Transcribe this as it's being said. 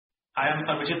I am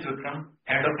Abhijit Vikram,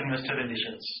 Head of Investor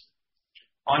Relations.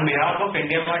 On behalf of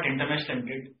Mart Intermesh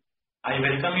Limited, I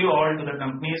welcome you all to the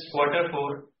company's Q4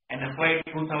 and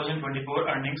FY2024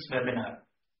 earnings webinar.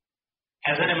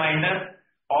 As a reminder,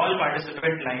 all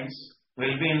participant lines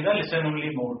will be in the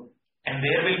listen-only mode, and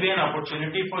there will be an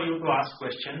opportunity for you to ask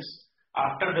questions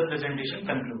after the presentation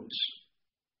concludes.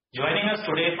 Joining us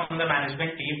today from the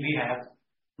management team, we have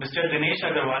Mr. Dinesh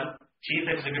Agarwal, Chief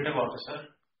Executive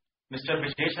Officer, Mr.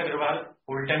 Brijesh Agrawal,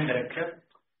 Full-Time Director,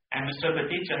 and Mr.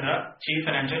 Prateek Chandra, Chief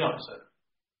Financial Officer.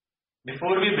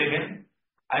 Before we begin,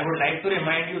 I would like to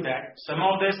remind you that some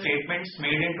of the statements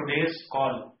made in today's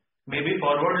call may be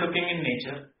forward-looking in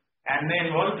nature and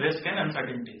may involve risk and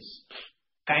uncertainties.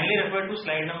 Kindly refer to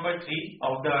slide number 3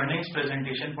 of the earnings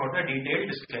presentation for the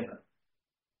detailed disclaimer.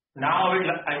 Now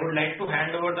I would like to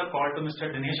hand over the call to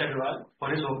Mr. Dinesh Agarwal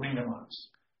for his opening remarks.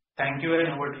 Thank you,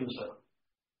 and over to you, sir.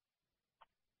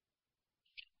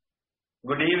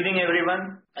 Good evening,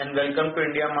 everyone, and welcome to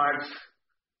IndiaMart's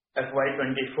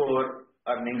FY24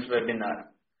 earnings webinar.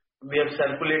 We have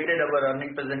circulated our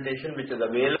earnings presentation, which is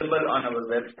available on our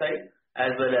website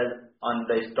as well as on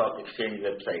the stock exchange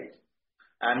website.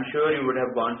 I am sure you would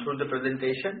have gone through the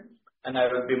presentation, and I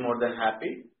will be more than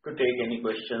happy to take any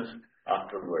questions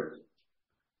afterwards.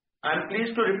 I am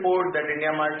pleased to report that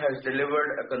IndiaMart has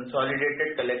delivered a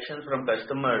consolidated collection from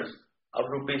customers of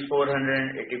rupees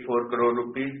 484 crore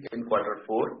rupees in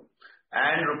Q4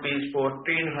 and rupees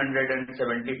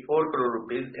 1,474 crore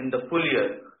rupees in the full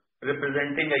year,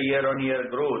 representing a year-on-year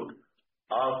growth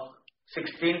of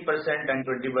 16% and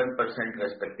 21%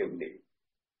 respectively.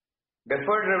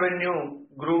 Deferred revenue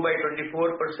grew by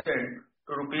 24%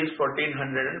 to rupees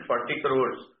 1,440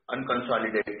 crores on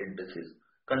consolidated basis.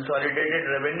 Consolidated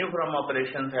revenue from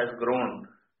operations has grown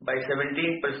by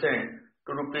 17%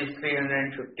 to rupees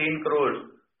 315 crores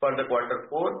for the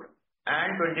Q4 and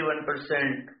 21%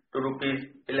 to rupees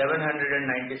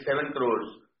 1,197 crores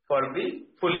for the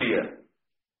full year.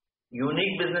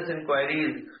 Unique business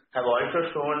inquiries have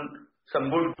also shown some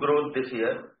good growth this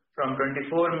year from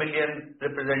 24 million,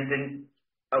 representing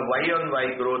a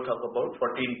Y-on-Y growth of about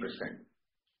 14%.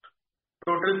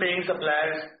 Total paying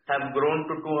suppliers have grown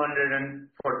to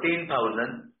 214,000.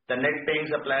 The net paying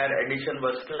supplier addition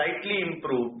was slightly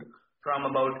improved from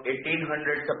about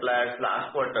 1,800 suppliers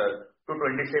last quarter to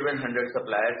 2,700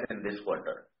 suppliers in this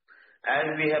quarter. As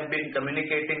we have been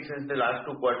communicating since the last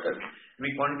 2 quarters, we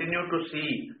continue to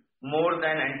see more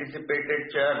than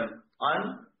anticipated churn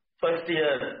on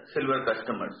first-year silver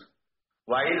customers,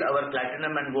 while our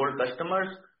platinum and gold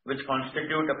customers, which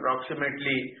constitute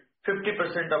approximately 50%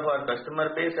 of our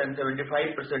customer base and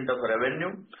 75% of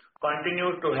revenue,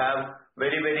 continue to have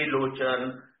very, very low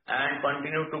churn and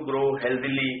continue to grow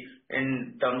healthily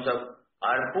in terms of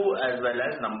ARPU as well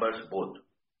as numbers both.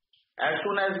 As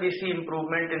soon as we see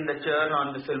improvement in the churn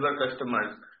on the silver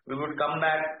customers, we would come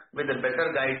back with a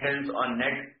better guidance on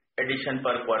net addition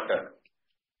per quarter.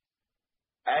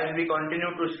 As we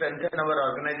continue to strengthen our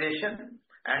organization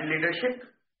and leadership,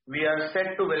 we are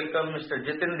set to welcome Mr.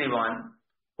 Jitin Diwan,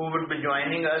 who would be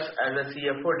joining us as a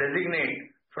CFO designate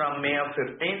from May of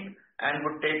 15th and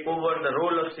would take over the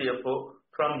role of CFO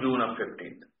from June of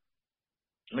 15th.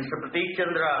 Mr. Prateek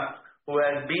Chandra, who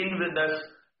has been with us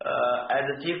as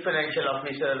a Chief Financial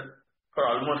Officer for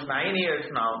almost 9 years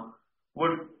now,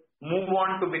 would move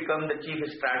on to become the Chief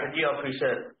Strategy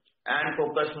Officer and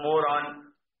focus more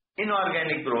on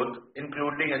inorganic growth,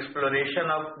 including exploration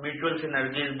of mutual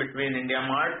synergies between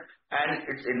IndiaMart and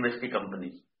its investee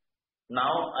companies.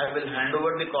 Now, I will hand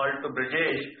over the call to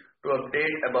Brijesh to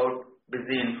update about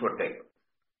Busy Infotech.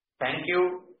 Thank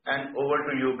you, and over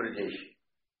to you, Brijesh.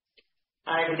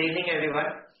 Hi, good evening,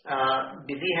 everyone.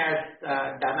 Busy has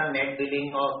done a net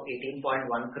billing of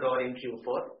 18.1 crore in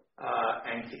Q4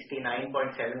 and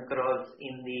 69.7 crores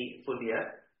in the full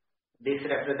year. This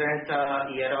represents a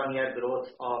year-on-year growth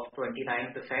of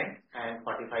 29% and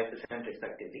 45%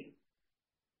 respectively.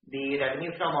 The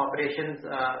revenue from operations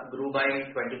grew by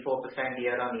 24%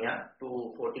 year-on-year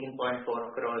to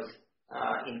 14.4 crores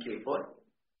in Q4,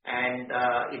 and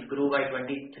it grew by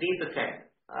 23%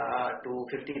 to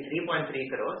 53.3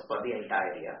 crores for the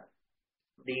entire year.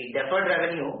 The deferred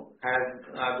revenue has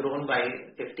grown by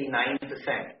 59%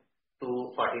 to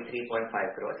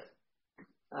 43.5 crores.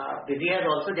 Busy has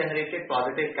also generated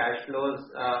positive cash flows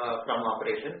from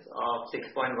operations of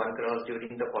 6.1 crores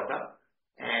during the quarter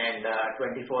and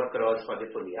 24 crores for the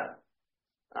full year.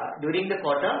 During the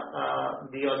quarter,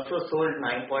 we also sold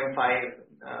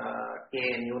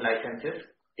 9.5K new licenses,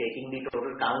 taking the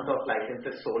total count of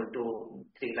licenses sold to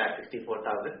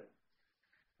 364,000.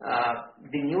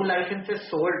 The new licenses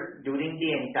sold during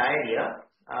the entire year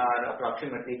are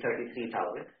approximately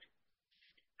 33,000.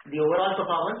 The overall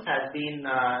performance has been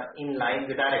in line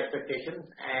with our expectations,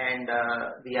 and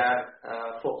we are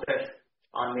focused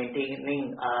on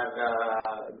maintaining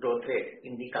our growth rate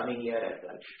in the coming year as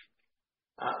well.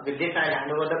 With this, I'll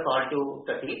hand over the call to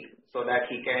Prateek so that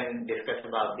he can discuss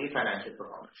about the financial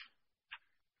performance.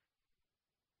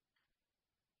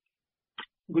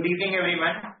 Good evening,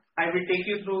 everyone. I will take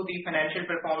you through the financial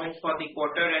performance for the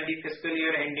quarter and the fiscal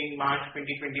year ending March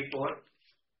 2024.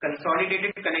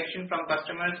 Consolidated collection from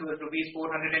customers was rupees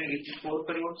 484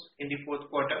 crores in the fourth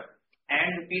quarter and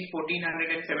rupees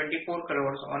 1,474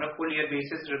 crores on a full year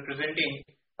basis, representing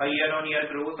a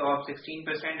year-on-year growth of 16%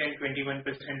 and 21%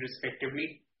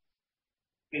 respectively.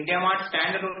 IndiaMart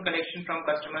standalone collection from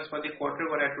customers for the quarter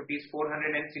were at rupees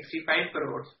 465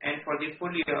 crores and for the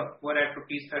full year were at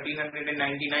rupees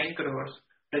 1,399 crores,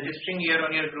 registering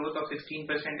year-on-year growth of 16%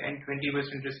 and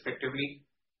 20% respectively.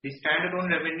 The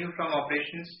standalone revenue from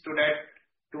operations stood at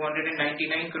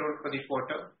 299 crore for the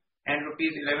quarter and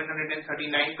rupees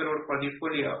 1,139 crore for the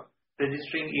full year,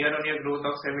 registering year-on-year growth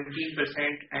of 17%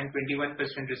 and 21%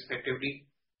 respectively.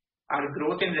 Our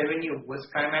growth in revenue was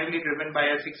primarily driven by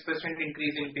a 6%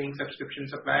 increase in paying subscription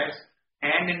suppliers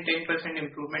and a 10%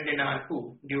 improvement in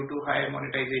ARPU due to higher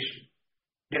monetization.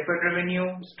 Deferred revenue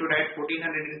stood at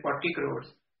 1,440 crores,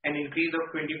 an increase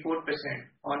of 24%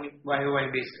 on a YOY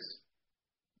basis.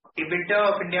 EBITDA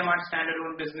of IndiaMart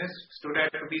standalone business stood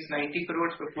at rupees 90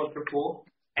 crores for quarter 4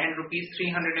 and rupees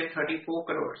 334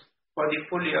 crores for the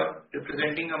full year,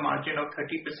 representing a margin of 30%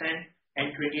 and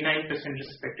 29%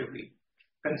 respectively.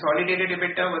 Consolidated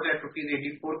EBITDA was at rupees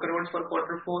 84 crores for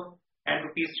quarter 4 and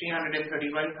rupees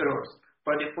 331 crores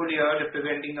for the full year,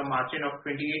 representing a margin of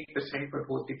 28% for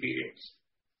both the periods.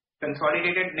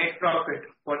 Consolidated net profit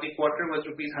for the quarter was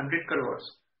rupees 100 crores,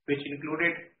 which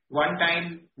included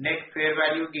one-time net fair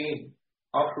value gain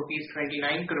of rupees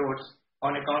 29 crores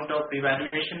on account of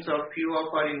revaluations of few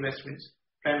of our investments,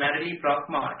 primarily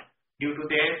Mart, due to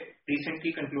their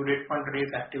recently concluded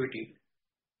fundraise activity.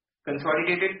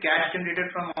 Consolidated cash generated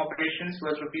from operations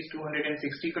was rupees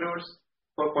 260 crores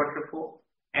for quarter 4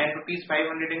 and rupees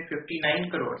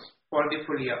 559 crores for the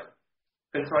full year.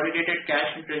 Consolidated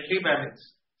cash and treasury balance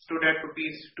stood at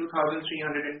rupees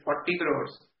 2,340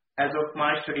 crores as of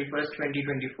March 31st,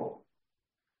 2024.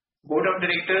 Board of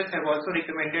Directors have also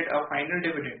recommended a final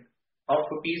dividend of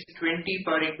rupees 20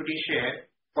 per equity share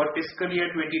for fiscal year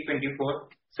 2024,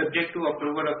 subject to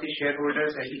approval of the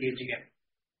shareholders at the AGM.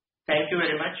 Thank you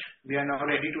very much. We are now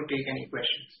ready to take any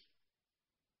questions.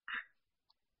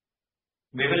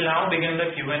 We will now begin the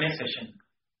Q&A session.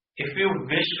 If you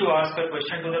wish to ask a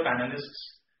question to the panelists,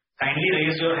 kindly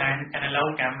raise your hand and allow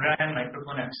camera and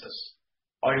microphone access.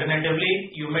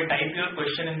 Alternatively, you may type your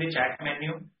question in the chat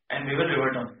menu and we will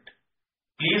revert on it.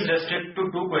 Please restrict to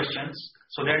 2 questions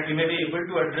so that we may be able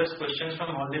to address questions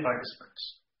from all the participants.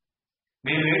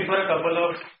 We will wait for a couple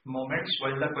of moments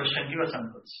while the question queue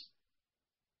assembles.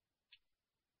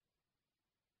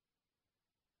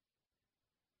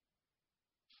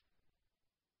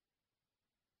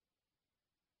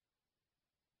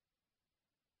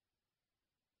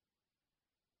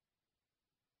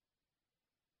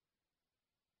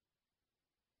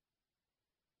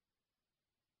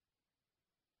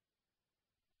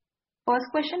 First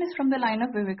question is from the line of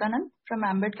Vivekanand from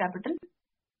Ambit Capital.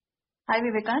 Hi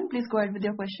Vivekanand, please go ahead with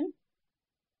your question.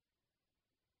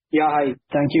 Yeah, hi.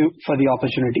 Thank you for the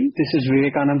opportunity. This is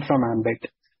Vivekanand from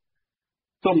Ambit.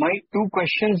 So my 2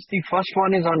 questions, the first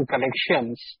one is on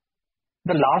collections.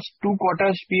 The last 2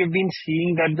 quarters we have been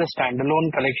seeing that the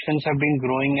standalone collections have been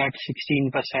growing at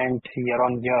 16% year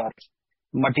on year,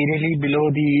 materially below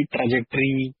the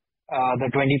trajectory,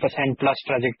 the 20% plus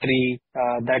trajectory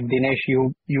that Dinesh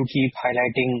you keep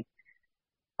highlighting.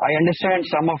 I understand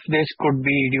some of this could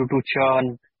be due to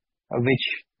churn, which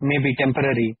may be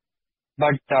temporary,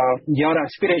 but your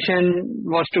aspiration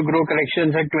was to grow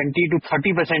collections at 20 to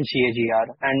 30% CAGR,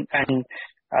 and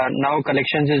now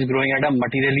collections is growing at a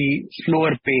materially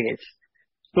slower pace.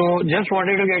 So just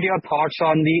wanted to get your thoughts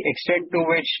on the extent to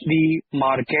which the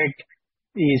market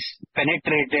is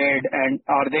penetrated, and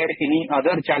are there any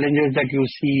other challenges that you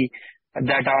see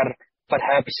that are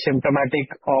perhaps symptomatic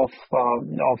of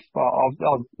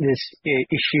this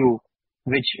issue,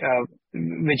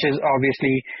 which is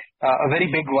obviously a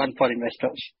very big one for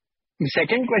investors. The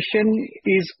second question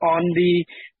is on the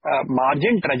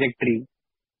margin trajectory.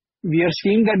 We are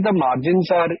seeing that the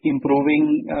margins are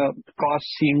improving,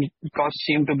 costs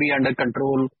seem to be under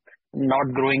control,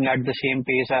 not growing at the same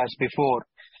pace as before.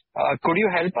 Could you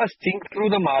help us think through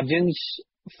the margins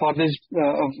for this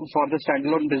for the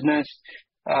standalone business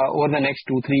over the next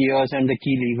 2-3 years and the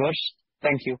key levers?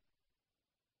 Thank you.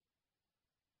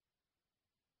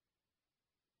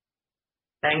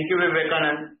 Thank you,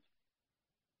 Vivekanand.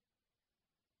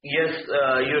 Yes,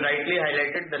 you rightly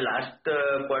highlighted the last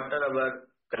quarter our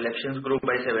collections grew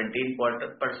by 17%,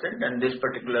 and this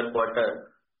particular quarter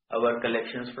our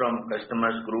collections from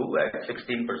customers grew at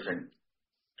 16%.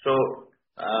 So,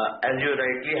 as you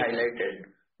rightly highlighted,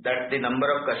 that the number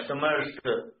of customers,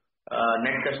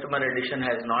 net customer addition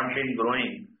has not been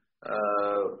growing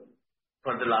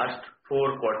for the last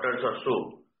 4 quarters or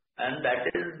so, and that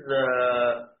is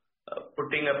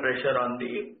putting a pressure on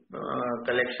the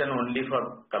collection only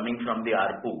coming from the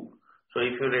ARPU. So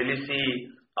if you really see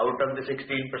out of the 16%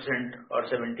 or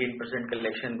 17%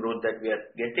 collection growth that we are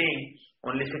getting,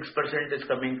 only 6% is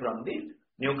coming from the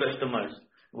new customers,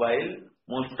 while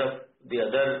most of the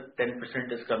other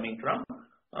 10% is coming from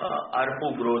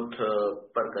ARPU growth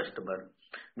per customer.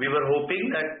 We were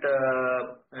hoping that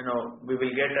we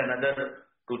will get another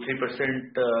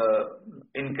 2-3%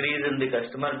 increase in the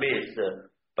customer base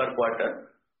per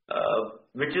quarter,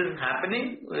 which is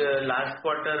happening. Last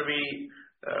quarter we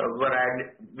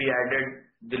added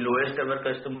the lowest ever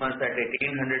customers at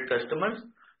 1,800 customers,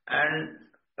 and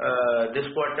this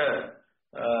quarter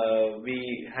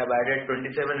we have added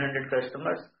 2,700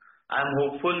 customers. I'm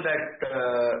hopeful that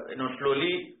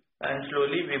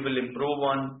slowly we will improve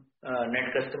on net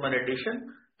customer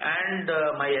addition, and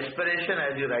my aspiration,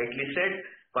 as you rightly said,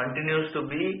 continues to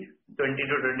be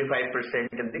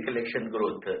 20-25% in the collection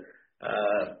growth.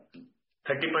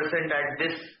 30% at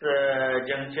this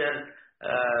juncture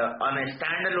on a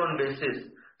standalone basis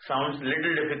sounds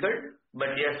little difficult, but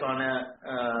yes, on a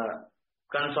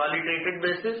consolidated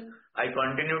basis, I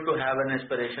continue to have an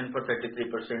aspiration for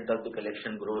 33% of the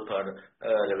collection growth or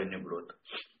revenue growth.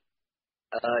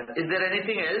 Is there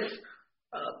anything else?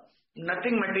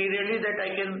 Nothing materially that I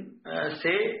can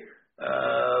say.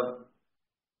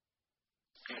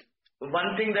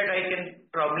 One thing that I can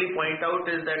probably point out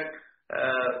is that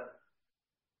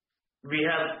we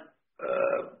have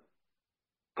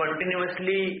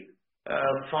continuously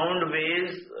found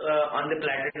ways on the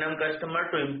platinum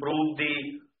customer to improve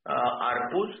the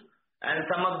ARPUs, and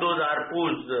some of those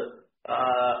ARPUs,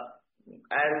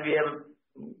 as we have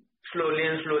slowly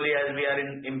as we are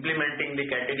implementing the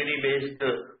category-based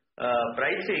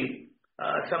pricing,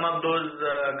 some of those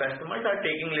customers are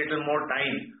taking little more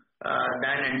time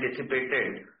than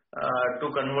anticipated to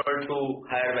convert to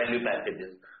higher value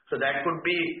packages. So that could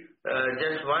be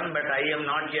just one, but I am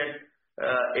not yet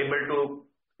able to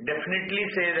definitely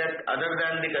say that other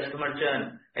than the customer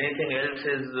churn, anything else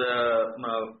is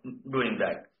doing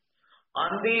that.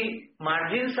 On the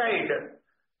margin side,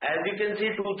 as you can see,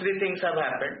 2-3 things have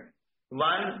happened.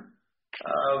 One,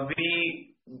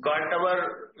 we got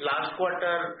our last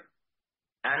quarter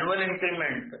annual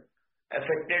increment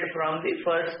affected from the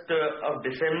 1st of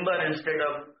December instead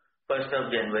of 1st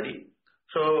of January.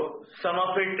 So some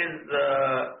of it is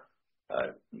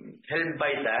helped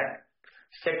by that.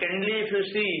 Secondly, if you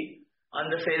see on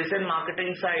the sales and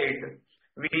marketing side,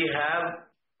 we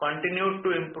have continued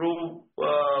to improve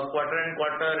quarter and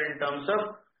quarter in terms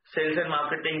of sales and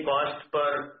marketing cost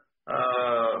per.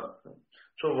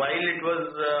 So while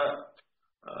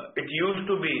it used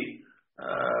to be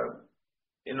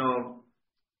 20%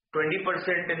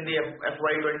 in the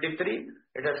FY23,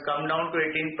 it has come down to 18%,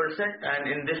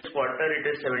 and in this quarter it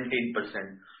is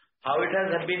 17%. How it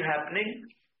has been happening?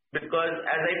 Because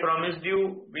as I promised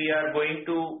you, we are going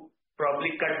to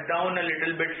probably cut down a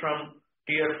little bit from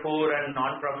tier 4 and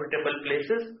non-profitable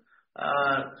places.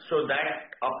 So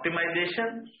that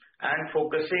optimization and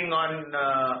focusing on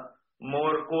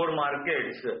more core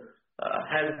markets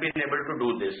has been able to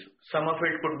do this. Some of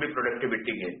it could be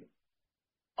productivity gain.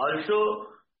 Also,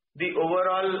 the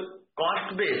overall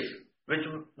cost base,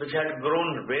 which had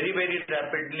grown very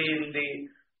rapidly in the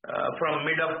from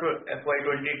mid of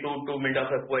FY22 to mid of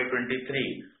FY23,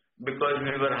 because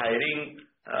we were hiring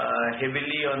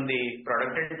heavily on the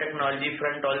product and technology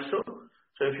front also.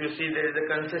 So if you see, there is a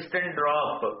consistent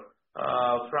drop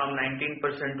from 19%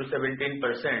 to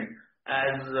 17%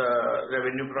 as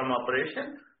revenue from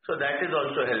operation. So that is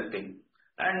also helping,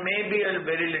 and maybe a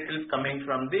very little coming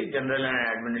from the general and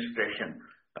administration.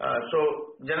 So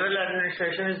general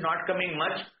administration is not coming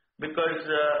much because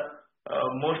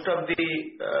most of the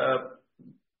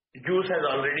juice has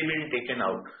already been taken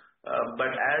out. But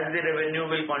as the revenue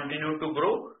will continue to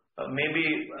grow,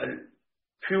 maybe a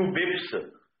few bips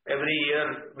every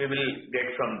year we will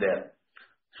get from there.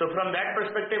 So from that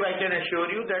perspective, I can assure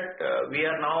you that we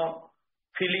are now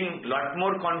feeling lot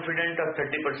more confident of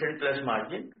 30% plus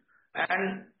margin,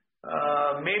 and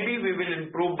maybe we will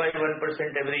improve by 1%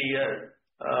 every year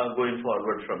going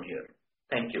forward from here.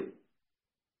 Thank you.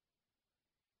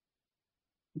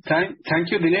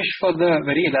 Thank you, Dinesh, for the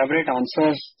very elaborate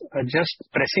answers. Just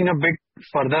pressing a bit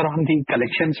further on the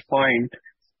collections point,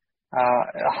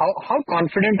 how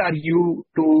confident are you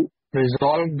to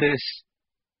resolve this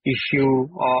issue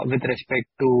with respect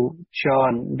to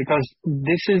churn? Because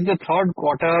this is the third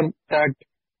quarter that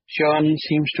churn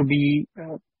seems to be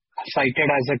cited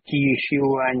as a key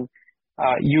issue, and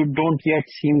you don't yet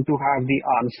seem to have the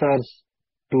answers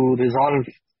to resolve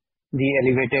the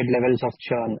elevated levels of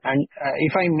churn. And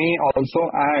if I may also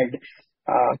add,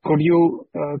 could you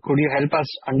help us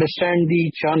understand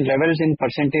the churn levels in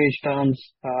percentage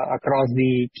terms across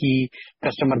the key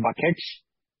customer buckets?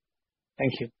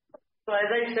 Thank you. So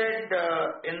as I said,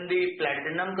 in the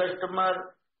platinum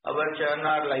customer, our churn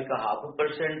are like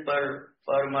 0.5%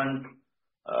 per month,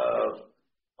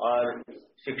 or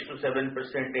 6 to 7%,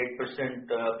 8%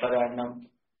 per annum.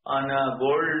 On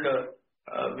gold,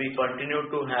 we continue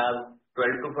to have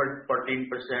 12 to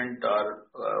 14% or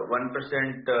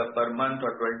 1% per month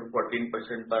or 12 to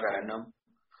 14% per annum.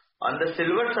 On the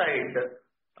silver side,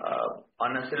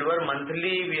 on a silver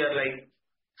monthly, we are like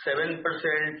 7%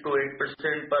 to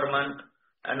 8% per month,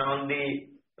 and on the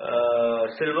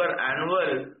silver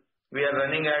annual, we are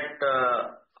running at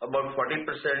about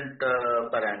 40%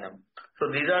 per annum. So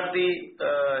these are the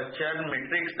churn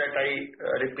metrics that I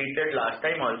repeated last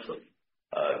time also.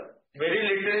 Very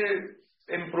little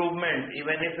improvement,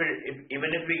 even if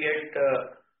we get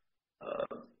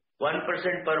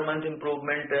 1% per month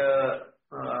improvement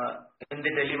in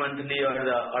the daily monthly or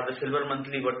the silver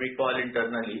monthly, what we call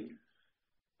internally,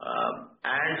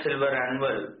 and silver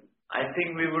annual, I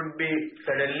think we would be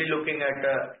suddenly looking at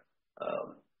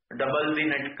double the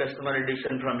net customer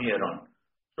addition from here on.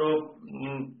 So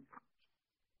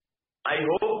I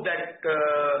hope that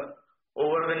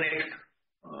over the next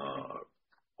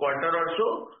quarter or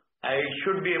so, I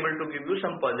should be able to give you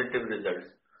some positive results.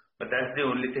 But that's the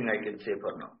only thing I can say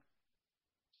for now.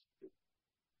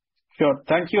 Sure.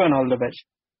 Thank you and all the best.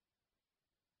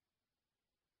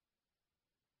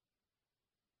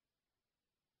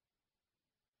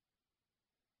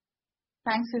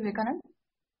 Thanks, Vivekanand.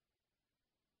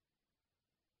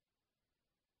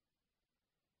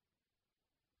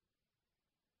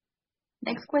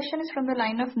 Next question is from the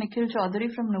line of Nikhil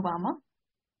Chaudhary from Nuvama.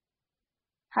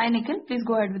 Hi, Nikhil. Please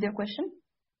go ahead with your question.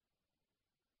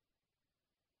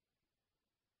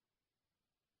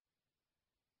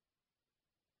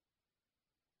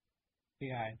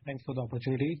 Yeah, thanks for the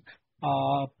opportunity.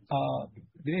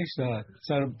 Dinesh,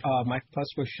 sir, my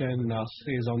first question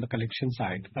is on the collection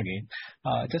side again.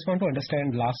 Just want to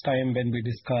understand, last time when we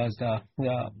discussed,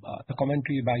 the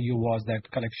commentary by you was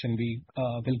that collection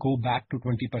will go back to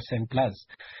 20% plus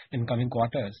in coming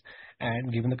quarters,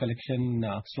 and given the collection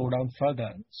slow down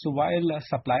further. So while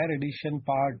supplier addition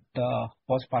part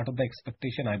was part of the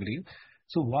expectation, I believe.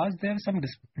 So was there some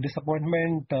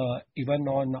disappointment even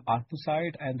on ARPU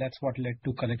side, and that's what led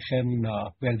to collection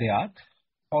where they are?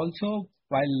 Also,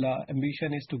 while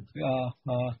ambition is to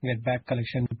get back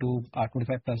collection to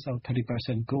 25% or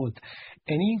 30% growth,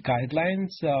 any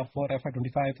guidelines for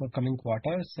FY25 for coming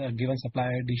quarters, given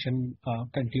supply addition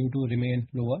continue to remain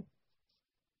lower?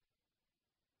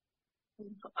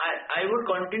 I would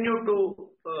continue to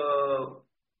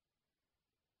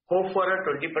hope for a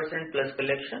 20% plus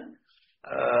collection.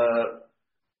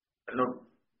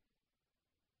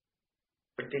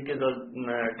 Pratik is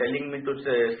telling me to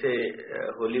say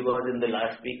Holi was in the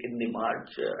last week in the March.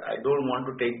 I don't want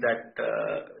to take that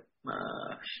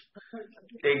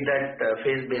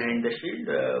face behind the shield.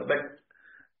 But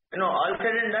all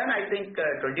said and done, I think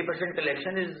 20%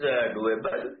 collection is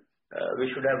doable.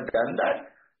 We should have done that.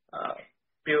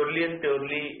 Purely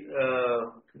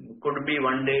could be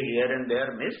one day here and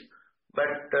there miss,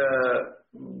 but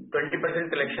 20%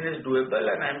 collection is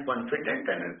doable, and I'm confident,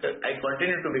 and I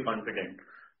continue to be confident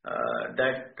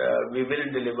that we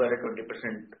will deliver a 20%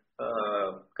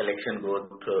 collection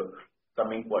growth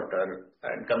coming quarter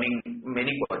and coming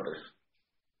many quarters.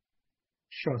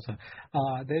 Sure, sir.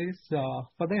 There is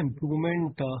further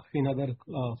improvement in other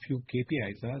few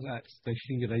KPIs,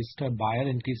 especially registered buyer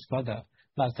increase further.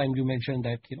 Last time you mentioned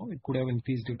that it could have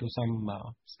increased due to some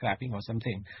scrapping or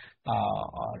something,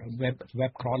 or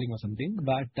web crawling or something.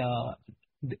 But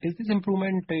is this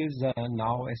improvement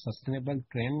now a sustainable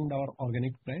trend or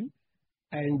organic trend?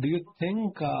 And do you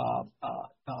think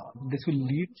this will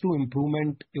lead to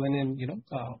improvement even in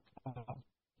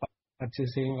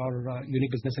purchasing or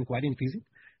unique business inquiry increasing?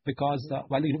 Because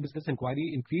while the unique business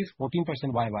inquiry increased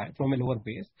 14% YY from a lower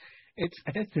base, it's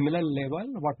at a similar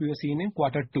level what we were seeing in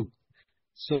quarter two.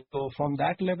 So from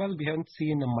that level, we haven't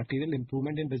seen a material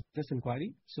improvement in business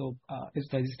inquiry. So is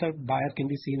registered buyer can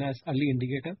be seen as early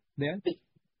indicator there?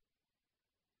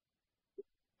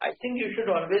 I think you should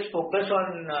always focus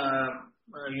on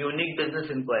unique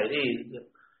business inquiries.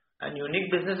 And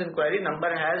unique business inquiry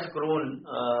number has grown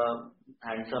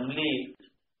handsomely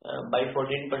by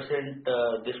 14%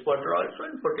 this quarter also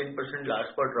and 14%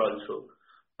 last quarter also.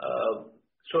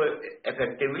 So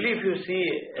effectively, if you see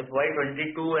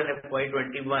FY22 and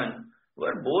FY21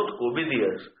 were both COVID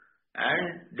years.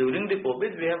 And during the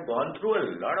COVID, we have gone through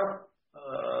a lot of,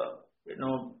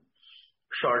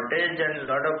 shortage and a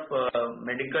lot of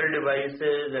medical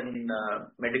devices and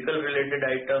medical related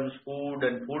items, food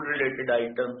and food related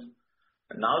items.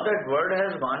 Now that world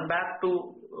has gone back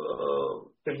to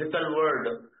physical world,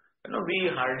 we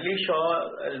hardly saw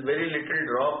a very little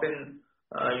drop in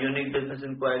unique business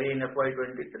inquiry in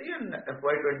FY23 and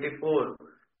FY24.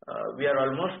 We are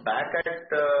almost back at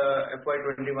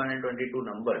FY21 and 22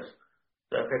 numbers.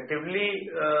 So effectively,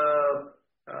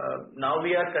 now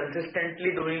we are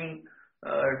consistently doing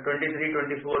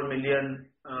 23-24 million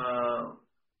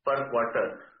per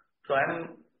quarter. So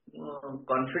I'm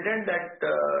confident that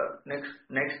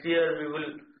next year we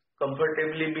will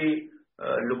comfortably be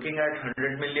looking at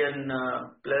 100 million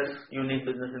plus unique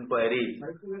business inquiries.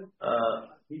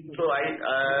 So I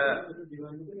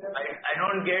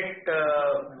don't get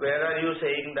where are you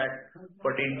saying that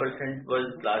 14%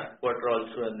 was last quarter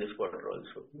also and this quarter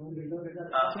also.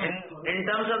 In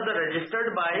terms of the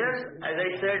registered buyers, as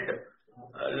I said,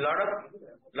 a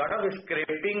lot of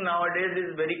scraping nowadays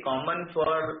is very common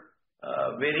for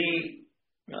very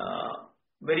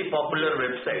popular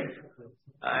websites,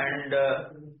 and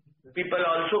people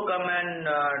also come and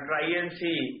try and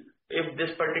see if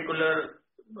this particular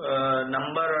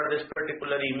number or this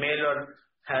particular email or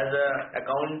has a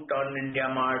account on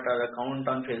IndiaMart or account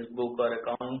on Facebook or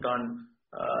account on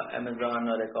Amazon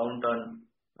or account on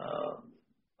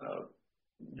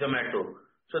Zomato.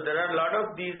 So there are a lot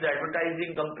of these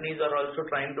advertising companies are also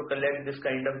trying to collect this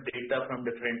kind of data from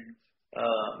different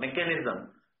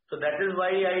mechanisms. So that is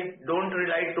why I don't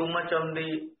rely too much on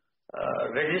the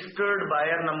registered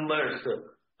buyer numbers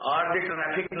or the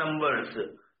traffic numbers,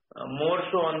 more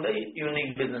so on the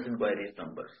unique business inquiries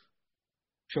numbers.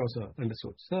 Sure, sir.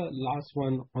 Understood. Sir, last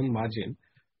one on margin.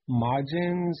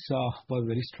 Margins were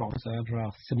very strong, sir,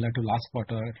 similar to last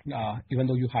quarter, even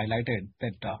though you highlighted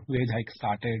that wage hike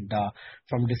started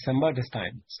from December this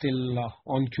time. Still,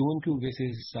 on Q-on-Q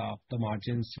basis, the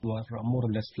margins were more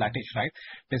or less flattish, right?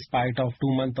 Despite of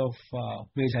 2 months of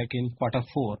wage hike in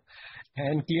Q4.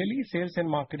 And clearly, sales and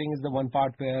marketing is the one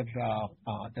part where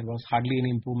there was hardly any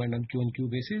improvement on Q-on-Q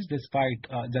basis, despite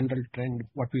general trend,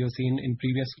 what we have seen in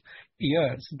previous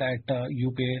years, that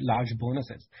you pay large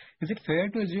bonuses. Is it fair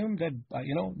to assume that,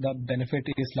 the benefit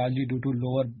is largely due to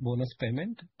lower bonus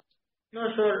payment? No,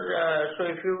 sir. So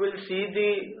if you will see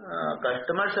the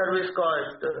customer service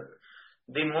cost,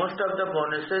 the most of the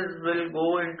bonuses will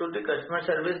go into the customer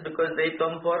service because they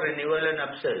come for renewal and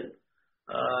upsell.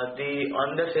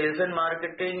 On the sales and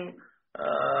marketing,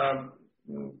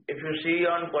 if you see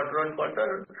on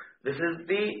quarter, this is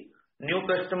the new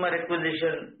customer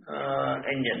acquisition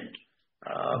engine.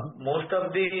 Most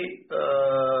of the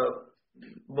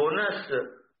bonus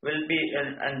will be,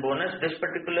 and bonus this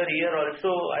particular year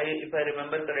also, if I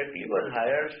remember correctly, was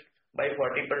higher by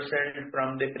 40%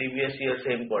 from the previous year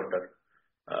same quarter.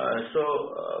 So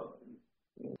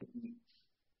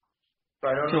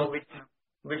I don't know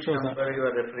which number you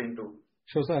are referring to.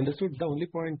 Sure, sir. Understood. The only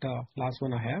point, last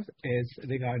one I have, is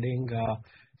regarding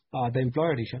the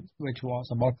employee addition, which was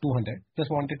about 200. Just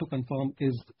wanted to confirm,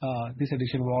 is this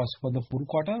addition was for the full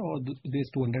quarter, or this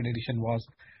 200 addition was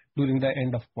during the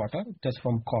end of quarter, just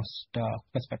from cost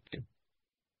perspective?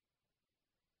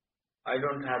 I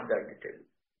don't have that detail.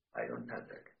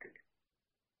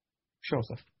 Sure,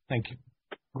 sir. Thank you.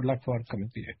 Good luck for coming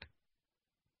period.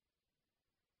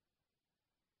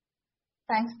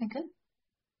 Thanks, Nikhil.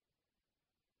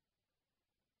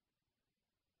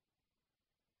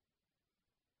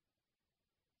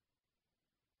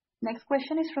 Next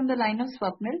question is from the line of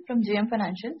Swapnil from JM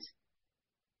Financials.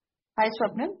 Hi,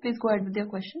 Swapnil. Please go ahead with your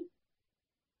question.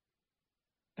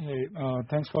 Hey,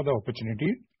 thanks for the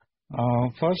opportunity.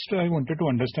 First, I wanted to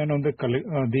understand on the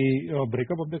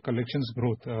breakup of the collections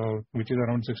growth, which is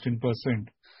around 16%.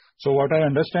 So what I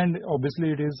understand,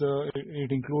 obviously,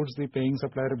 it includes the paying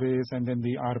supplier base and then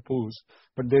the ARPUs.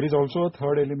 But there is also a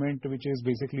third element, which is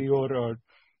basically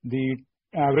the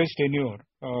average tenure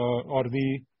or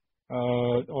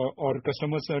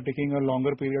customers are taking a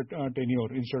longer period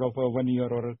tenure instead of a 1 year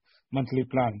or a monthly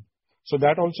plan. So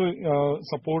that also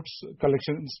supports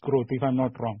collections growth, if I'm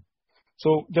not wrong.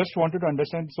 So just wanted to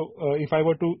understand. So if I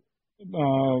were to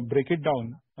break it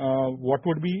down, what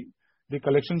would be the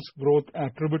collections growth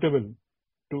attributable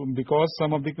to, because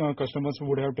some of the customers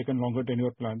would have taken longer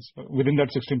tenure plans within that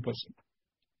 16%?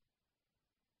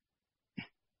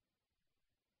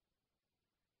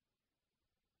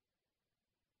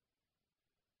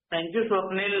 Thank you,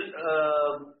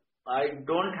 Swapnil. I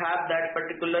don't have that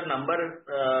particular number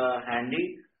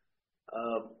handy.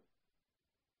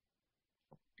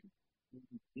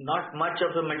 Not much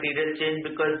of a material change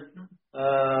because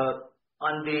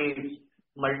on the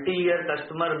multi-year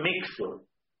customer mix,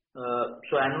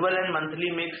 so annual and monthly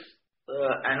mix,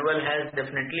 annual has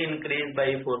definitely increased by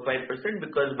 4-5%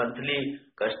 because monthly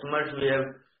customers we have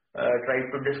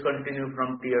tried to discontinue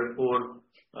from tier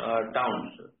 4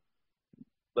 towns.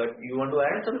 But you want to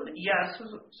add something? Yeah.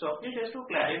 So just to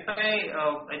clarify,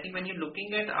 I think when you're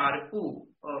looking at ARPU,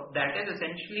 that is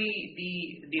essentially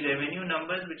the revenue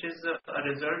numbers, which is a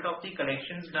result of the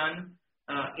collections done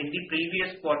in the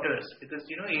previous quarters, because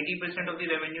 80% of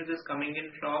the revenues is coming in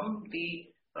from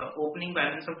the opening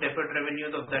balance of deferred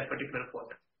revenues of that particular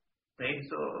quarter, right?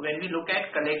 So when we look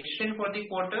at collection for the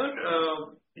quarter,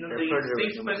 the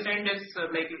 6% is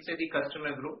like, let's say, the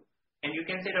customer growth. And you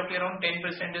can say roughly around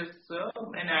 10% is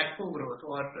an ARPU growth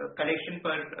or collection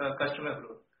per customer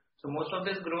growth. So most of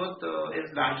this growth is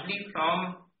largely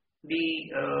from the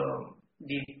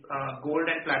gold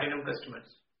and platinum customers.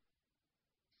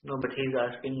 No, but he's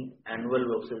asking annual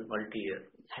versus multi-year.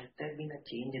 Has there been a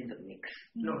change in the mix?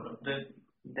 No. The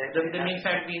mix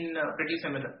had been pretty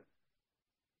similar.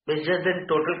 It's just that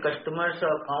total customers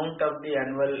count of the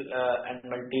annual and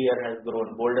multi-year has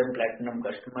grown. Gold and platinum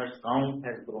customers count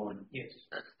has grown. Yes.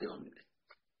 That's the only thing.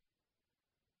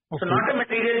 Okay. So not a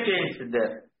material change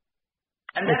there.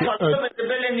 And that's also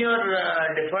visible in your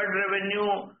deferred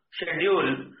revenue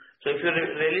schedule. So if you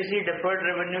really see deferred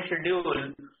revenue schedule,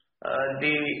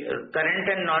 the current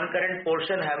and non-current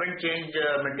portion haven't changed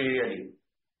materially.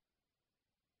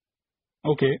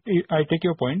 Okay, I take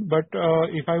your point, but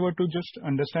if I were to just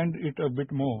understand it a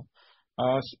bit more,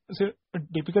 so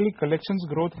typically collections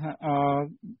growth,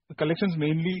 collections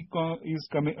mainly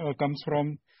comes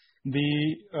from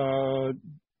the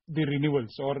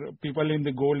renewals or people in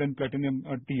the gold and platinum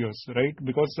tiers, right?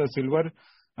 Because silver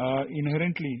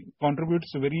inherently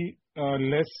contributes very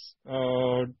less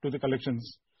to the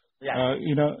collections,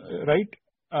 right?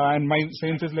 And my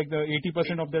sense is like the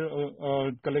 80% of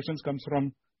the collections comes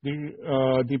from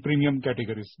the premium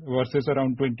categories versus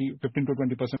around 15 to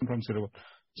 20% from silver.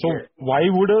 So why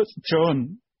would a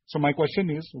churn? So my question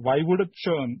is, why would a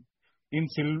churn in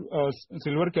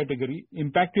silver category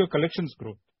impact your collections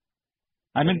growth?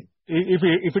 I mean,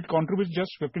 if it contributes just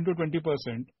 15 to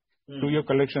 20% to your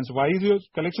collections, why is your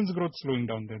collections growth slowing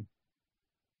down then?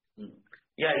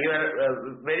 Yeah, you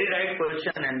are very right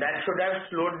question, and that should have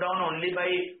slowed down only by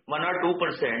 1 or 2%,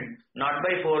 not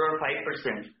by 4 or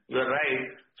 5%. You are right.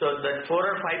 So that 4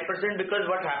 or 5%, because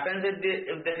what happens is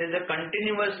if there is a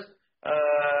continuous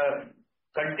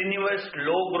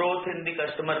low growth in the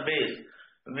customer base,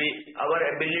 our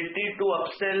ability to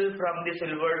upsell from the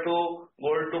silver to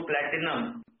gold to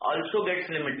platinum also gets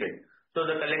limited. So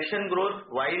the collection growth,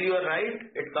 while you are right,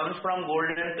 it comes from gold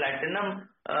and platinum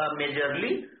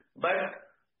majorly, but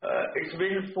it's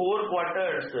been 4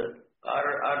 quarters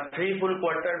or 3 full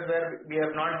quarters where we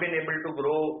have not been able to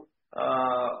grow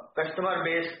customer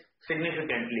base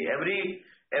significantly.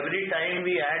 Every time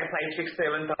we add 5, 6,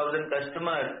 7,000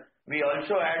 customers, we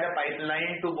also add a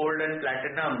pipeline to gold and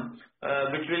platinum,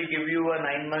 which will give you a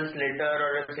 9 months later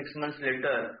or a 6 months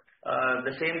later.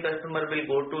 The same customer will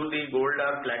go to the gold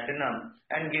or platinum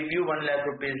and give you 1 lakh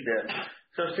rupees there.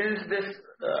 So since this,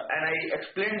 and I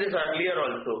explained this earlier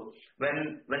also,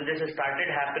 when this started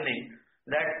happening,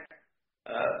 that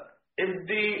if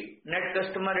the net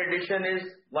customer addition is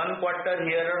 1 quarter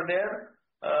here or there,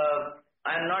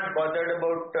 I am not bothered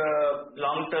about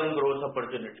long-term growth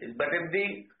opportunities. But if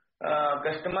the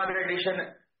customer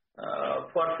addition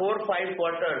for 4-5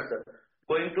 quarters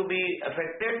going to be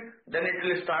affected, then it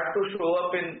will start to show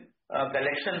up in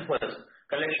collection first.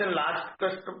 Collection last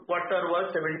quarter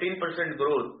was 17%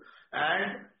 growth,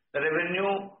 and the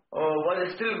revenue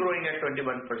was still growing at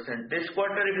 21%. This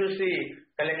quarter, if you see,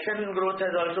 collection growth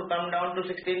has also come down to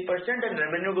 16% and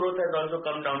revenue growth has also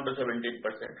come down to 17%.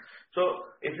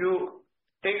 So if you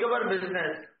take our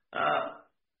business,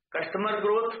 customer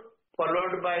growth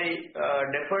followed by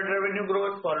deferred revenue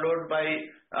growth, followed by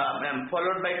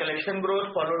collection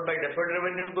growth, followed by deferred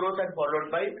revenue growth, and followed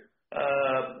by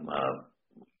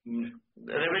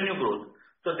revenue growth.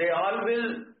 So they all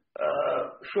will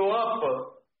show up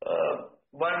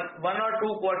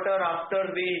 2 quarters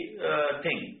after the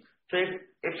thing. So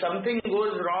if something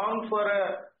goes wrong for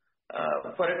a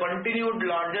continued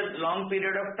long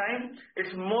period of time,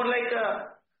 it's more like a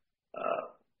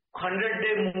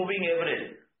 100-day moving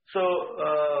average. So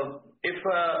if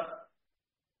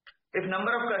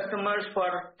number of customers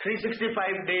for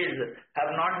 365 days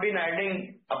have not been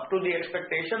adding up to the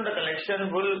expectation, the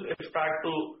collection will start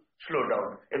to slow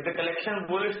down. If the collection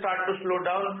will start to slow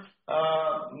down,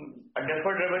 a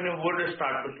deferred revenue would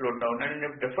start to slow down. And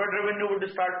if deferred revenue would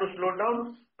start to slow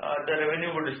down, the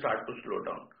revenue would start to slow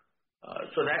down.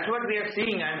 So that's what we are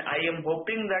seeing, and I am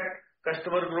hoping that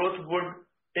customer growth would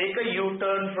take a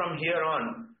U-turn from here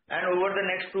on. And over the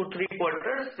next 2-3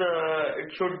 quarters,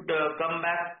 it should come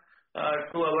back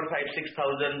to our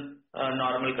 5,000-6,000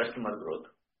 normal customer growth.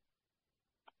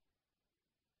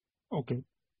 Okay.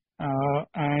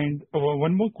 And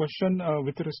one more question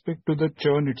with respect to the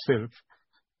churn itself.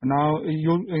 Now,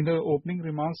 in the opening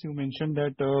remarks, you mentioned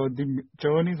that the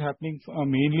churn is happening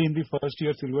mainly in the first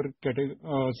year silver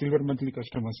monthly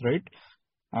customers, right?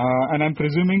 And I'm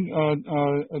presuming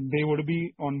they would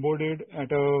be onboarded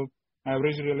at a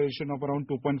average realization of around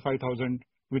 2,500,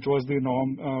 which was the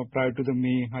norm prior to the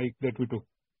May hike that we took.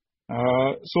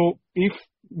 So if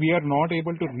we are not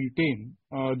able to retain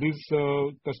these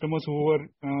customers who were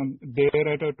there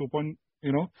at a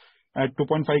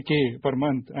 2.5K per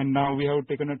month, and now we have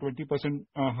taken a 20%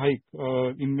 hike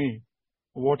in May,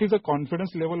 what is the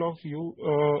confidence level of you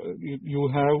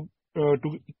have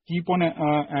to keep on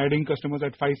adding customers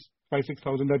at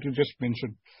 5,000-6,000 that you just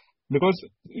mentioned? Because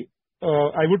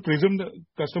I would presume the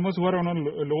customers who are on a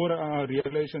lower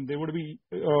realization, they would be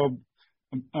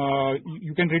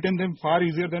you can retain them far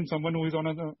easier than someone who is on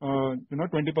a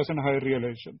 20% higher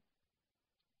realization.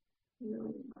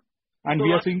 And so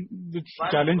we are seeing this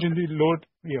challenge in the load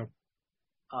here.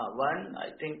 One,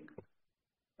 I think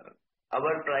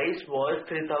our price was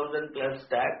 3,000 plus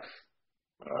tax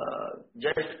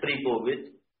just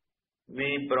pre-COVID.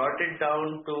 We brought it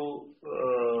down to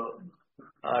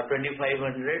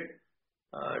 2,500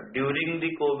 during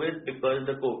the COVID because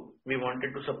we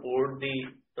wanted to support the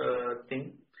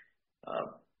thing.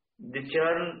 The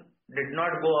churn did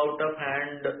not go out of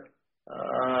hand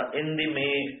in the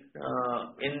May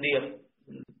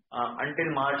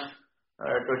until March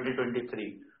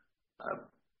 2023.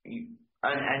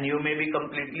 And you may be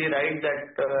completely right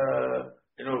that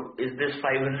is this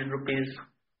 500 rupees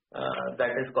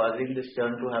that is causing this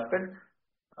churn to happen?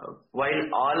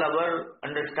 While all our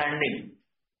understanding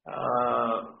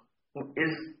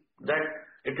is that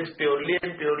it is purely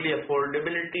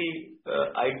affordability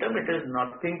item. It has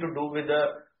nothing to do with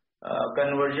a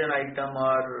conversion item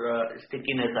or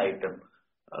stickiness item.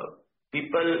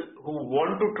 People who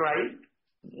want to try,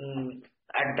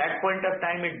 at that point of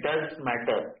time, it does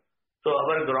matter. So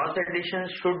our gross additions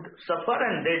should suffer,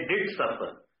 and they did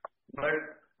suffer. But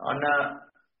on a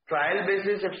trial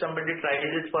basis, if somebody tries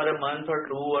it for a month or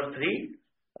 2 or 3,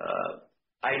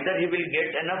 either he will get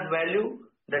enough value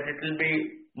that it will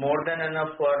be more than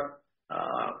enough for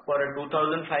a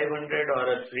 2,500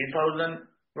 or a 3,000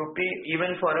 rupee,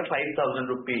 even for a 5,000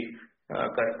 rupee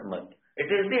customer. It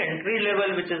is the entry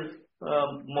level which is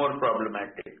more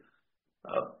problematic.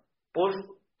 Post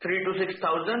 3,000 to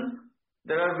 6,000,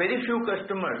 there are very few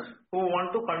customers who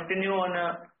want to continue on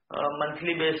a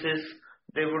monthly basis.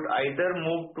 They would either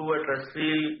move to a trust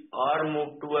seal or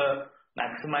move to a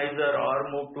maximizer or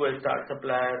move to a star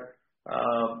supplier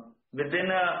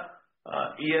within a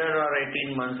year or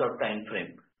 18 months of time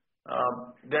frame.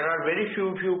 There are very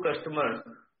few customers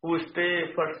who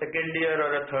stay for second year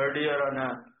or a third year on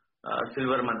a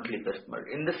silver monthly customer.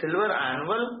 In the silver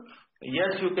annual,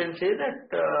 yes, you can say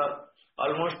that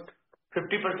almost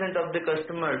 50% of the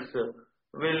customers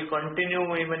will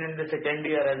continue even in the second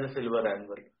year as a silver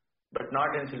annual, but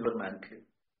not in silver monthly.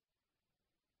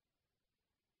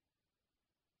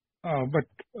 But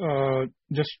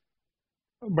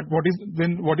what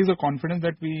is the confidence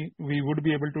that we would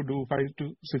be able to do 5,000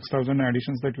 to 6,000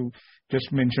 additions that you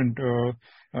just mentioned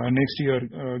next year,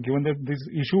 given that this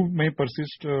issue may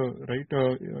persist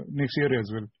next year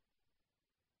as well?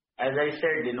 As I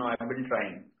said, I've been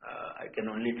trying. I can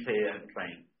only say I'm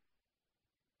trying.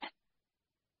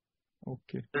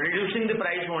 Okay. Reducing the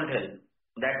price won't help.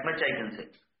 That much I can say.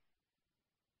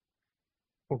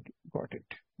 Okay, got it.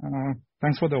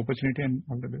 Thanks for the opportunity and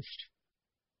all the best.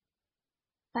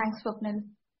 Thanks, Swapnil.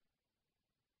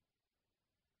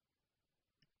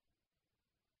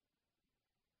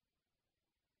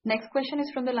 Next question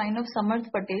is from the line of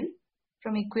Samarth Patel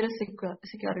from Equirus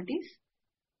Securities.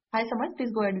 Hi, Samarth,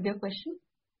 please go ahead with your question.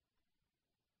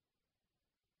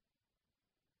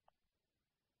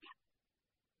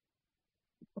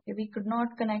 Okay, we could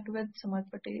not connect with Samarth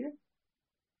Patel.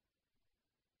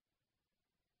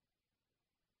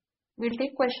 We'll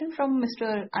take question from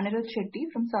Mr. Anirudh Shetty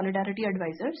from Solidarity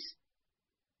Advisors.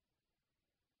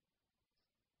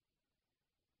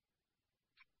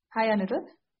 Hi Anirudh,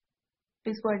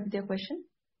 please go ahead with your question.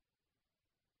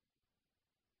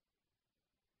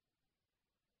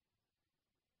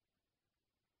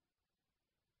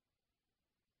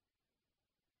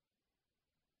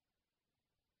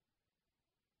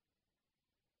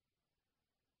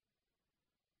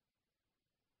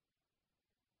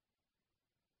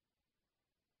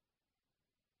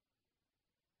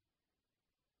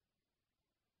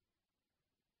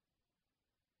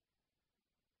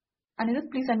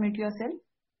 Anirudh, please unmute yourself.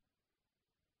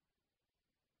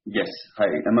 Yes. Hi.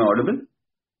 Am I audible?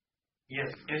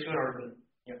 Yes, you are audible.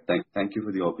 Yeah. Thank you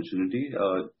for the opportunity.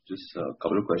 Just a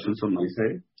couple of questions from my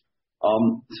side.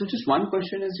 So just one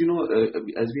question is,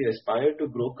 as we aspire to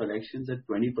grow collections at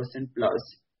 20%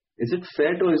 plus, is it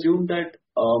fair to assume that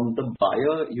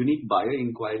the unique buyer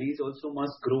inquiries also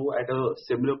must grow at a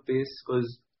similar pace?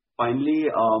 Because finally,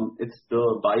 it's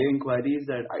the buyer inquiries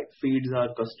that feeds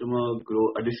our customer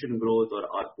addition growth or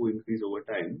ARPU increase over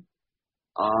time.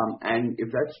 And if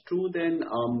that's true, then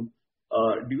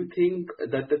do you think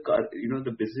that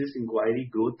the business inquiry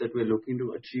growth that we're looking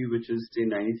to achieve, which is say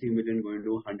 93 million going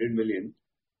to 100 million,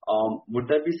 would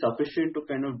that be sufficient to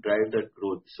kind of drive that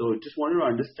growth? So just wanted to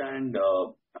understand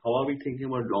how are we thinking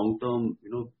about long-term,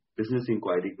 business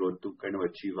inquiry growth to kind of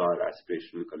achieve our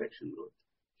aspirational collection growth?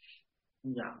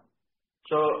 Yeah.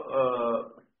 So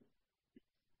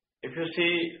if you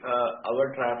see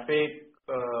our traffic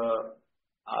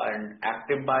and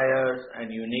active buyers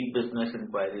and unique business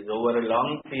inquiries over a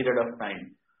long period of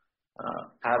time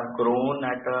have grown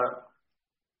at a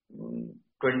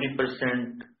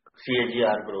 20%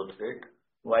 CAGR growth rate,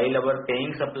 while our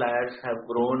paying suppliers have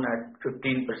grown at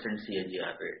 15%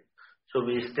 CAGR rate. So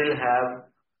we still have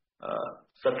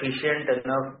sufficient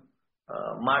enough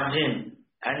margin,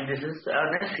 and this is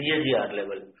on a CAGR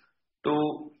level, to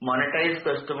monetize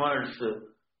customers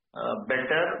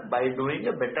better by doing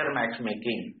a better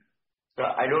matchmaking. So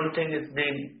I don't think it's the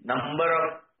number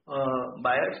of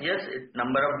buyers. Yes,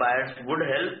 number of buyers would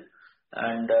help,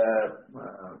 and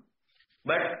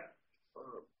but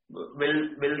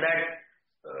will that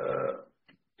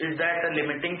is that a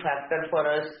limiting factor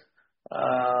for us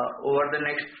over the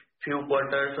next few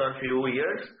quarters or few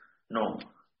years? No.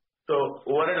 So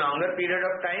over a longer period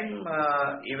of time,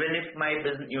 even if my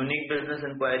unique business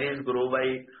inquiries grow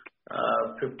by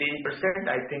 15%,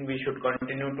 I think we should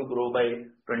continue to grow by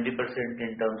 20%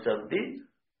 in terms of the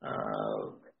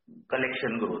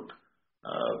collection growth.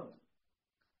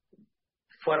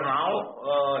 For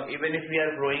now, even if we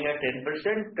are growing at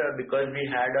 10%, because we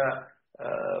had a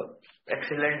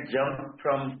excellent jump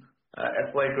from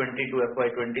FY20 to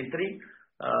FY23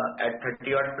 at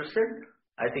 30%,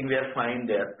 I think we are fine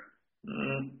there.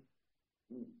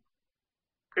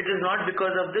 It is not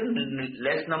because of the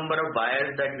less number of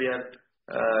buyers that we are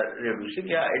reducing.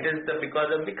 Yeah, it is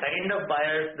because of the kind of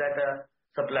buyers that a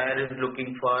supplier is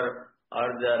looking for, or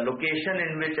the location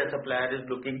in which a supplier is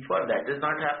looking for. That is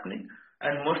not happening.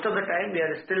 And most of the time, we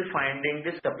are still finding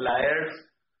the supplier's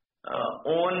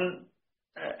own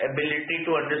ability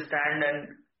to understand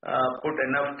and put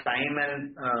enough time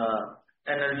and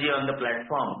energy on the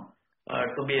platform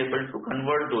to be able to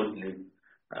convert those leads.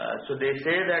 So they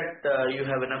say that you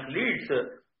have enough leads,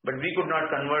 but we could not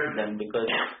convert them because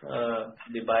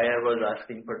the buyer was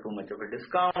asking for too much of a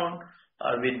discount,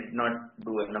 or we did not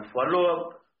do enough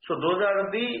follow-up. So those are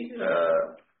the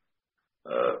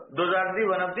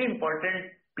one of the important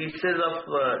pieces of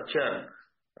churn.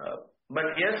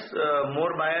 But yes,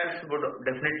 more buyers would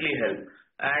definitely help,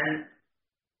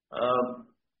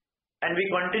 and we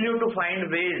continue to find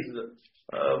ways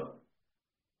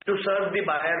to serve the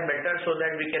buyer better so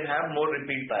that we can have more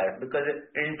repeat buyers. Because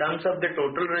in terms of the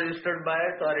total registered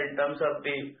buyers, or in terms of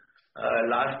the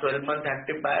last 12-month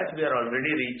active buyers, we are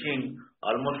already reaching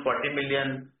almost 40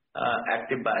 million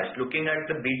active buyers. Looking at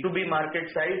the B2B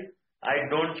market size, I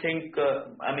don't think,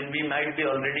 we might be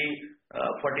already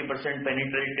 40%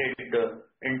 penetrated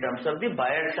in terms of the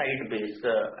buyer side base.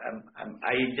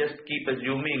 I just keep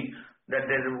assuming that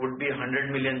there would be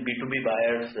 100 million B2B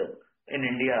buyers in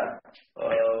India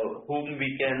whom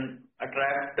we can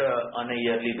attract on a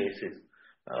yearly basis.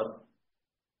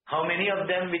 How many of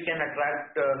them we can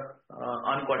attract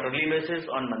on quarterly basis,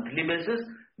 on monthly basis,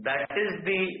 that is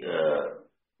the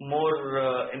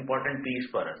more important piece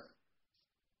for us.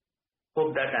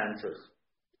 Hope that answers.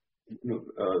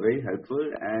 Very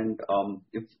helpful. And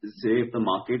if the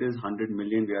market is 100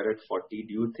 million, we are at 40.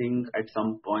 Do you think at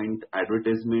some point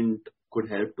advertisement could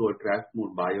help to attract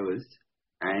more buyers?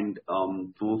 And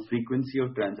from a frequency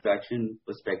of transaction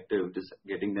perspective, just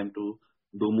getting them to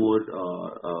do more,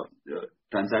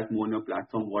 transact more on your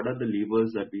platform, what are the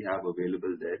levers that we have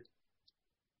available there?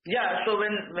 Yeah. So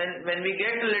when we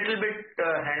get a little bit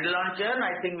handle on churn,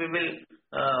 I think we will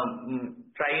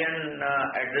try and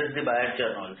address the buyer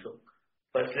churn also.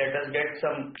 First, let us get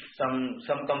some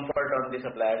comfort on the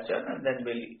supplier churn, and then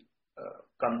we'll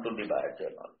come to the buyer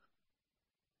churn also.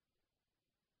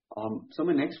 So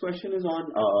my next question is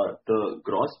on the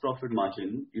gross profit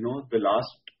margin. The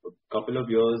last couple of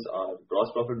years,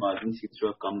 gross profit margin seems to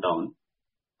have come down.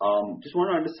 Just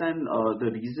want to understand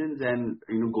the reasons and,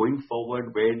 going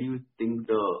forward, where do you think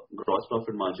the gross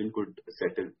profit margin could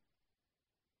settle?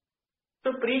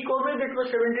 So pre-COVID, it was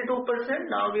 72%.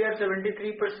 Now we are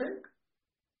 73%.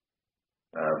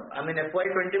 I mean,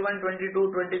 FY21,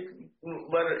 22, 20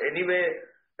 were anyway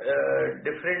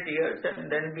different years,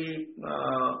 and then we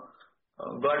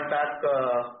got back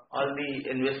all the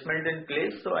investment in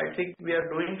place. So I think we are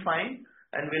doing fine,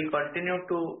 and we'll continue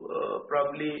to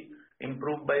probably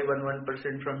improve by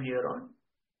 1% from here on.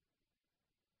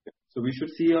 So we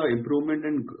should see an improvement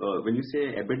in, when you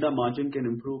say EBITDA margin can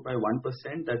improve by 1%,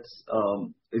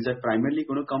 is that primarily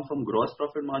going to come from gross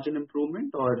profit margin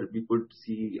improvement, or we could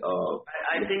see?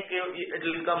 I think it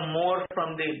will come more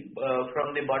from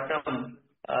the bottom,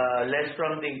 less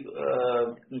from the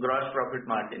gross profit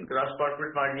margin. Gross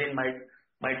profit margin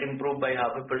might improve by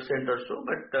 0.5% or so,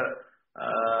 but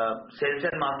sales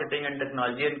and marketing and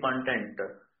technology and content,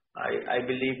 I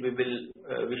believe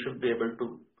we should be able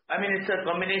to. I mean, it's a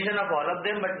combination of all of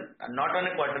them, but not on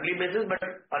a quarterly basis, but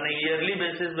on a yearly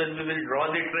basis, when we will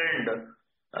draw the trend,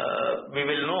 we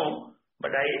will know.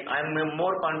 But I'm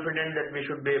more confident that we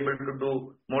should be able to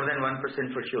do more than 1%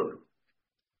 for sure.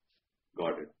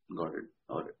 Got it.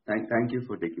 Thank you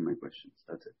for taking my questions.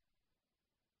 That's it.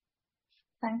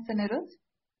 Thanks, Anirudh.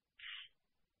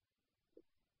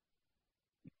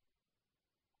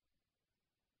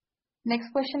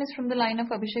 Next question is from the line of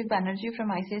Abhishek Banerjee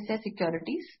from ICICI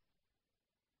Securities.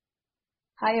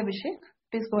 Hi, Abhishek.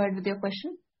 Please go ahead with your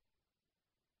question.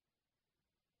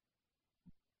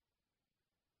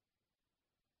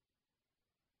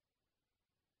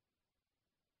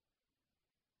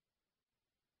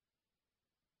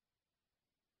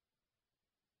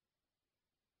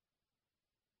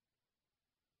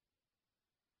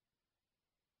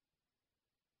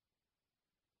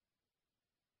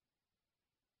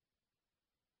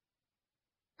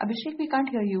 Abhishek, we can't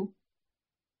hear you.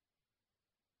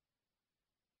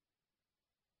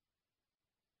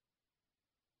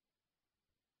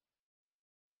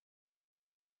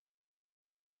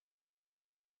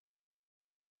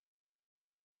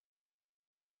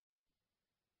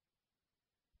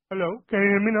 Hello, can you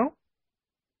hear me now?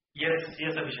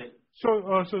 Yes, Abhishek.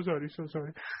 So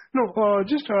sorry. No,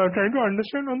 just trying to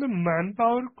understand on the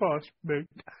manpower cost bit,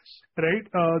 right?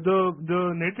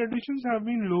 The net additions have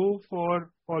been low for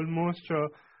almost the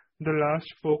last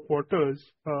 4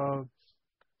 quarters.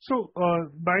 So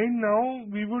by now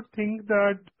we would think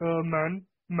that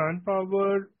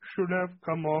manpower should have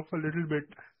come off a little bit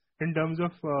in terms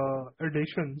of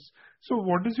additions. So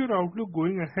what is your outlook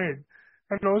going ahead?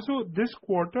 And also this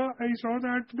quarter, I saw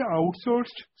that the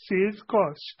outsourced sales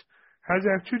cost has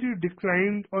actually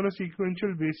declined on a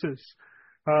sequential basis,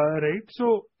 right?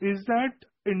 So is that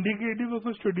indicative of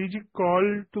a strategic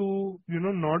call to,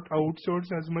 not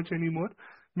outsource as much anymore?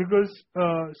 Because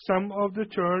some of the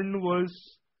churn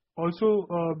was also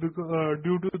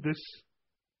due to this.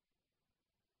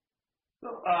 So,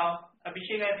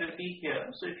 Abhishek, I repeat here.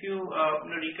 So if you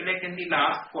recollect in the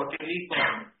last quarterly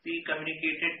call, we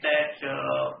communicated that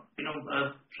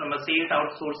from a sales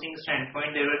outsourcing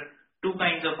standpoint, there were 2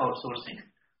 kinds of outsourcing.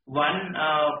 One,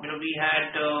 we had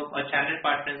a channel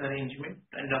partners arrangement,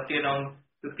 and roughly around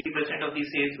 50% of these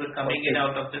sales were coming in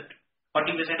out of that.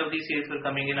 40% of these sales were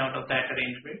coming in out of that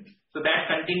arrangement. So that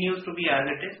continues to be as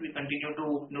it is. We continue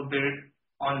to build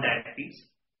on that piece.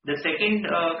 The second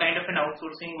kind of an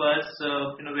outsourcing was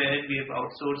wherein we have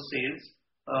outsourced sales,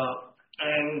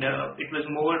 and it was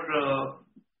more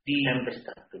the temp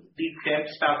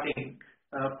staffing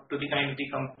to the kind of the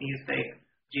companies like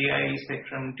JI,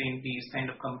 Spectrum, TNP, these kind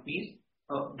of companies.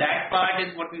 That part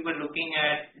is what we were looking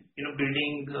at,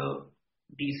 building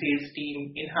the sales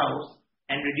team in-house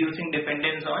and reducing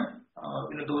dependence on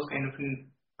those kind of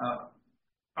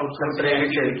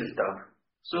outsourcing sales stuff.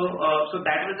 So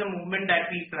that was a movement that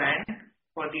we planned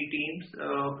for the teams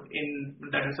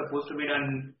that is supposed to be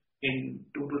done in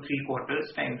 2 to 3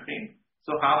 quarters time frame.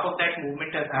 So half of that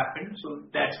movement has happened. So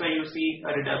that's why you see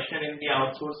a reduction in the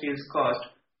outsourced sales cost,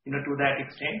 to that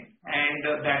extent, and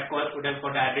that cost would have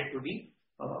got added to the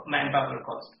manpower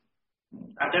cost.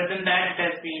 Other than that, it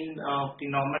has been the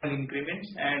normal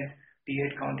increments and the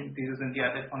headcount increases in the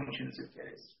other functions if there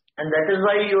is. And that is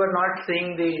why you are not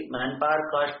seeing the manpower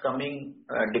cost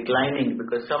declining,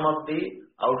 because some of the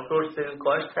outsourced sales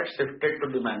costs have shifted to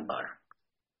the manpower.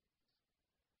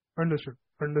 Understood.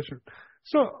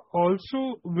 So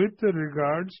also with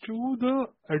regards to the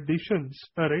additions,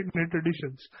 right, net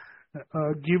additions,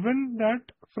 given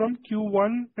that from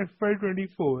Q1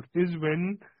 FY24 is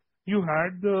when you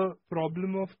had the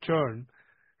problem of churn,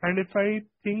 and if I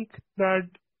think that,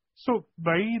 so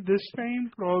by this time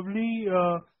probably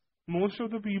most of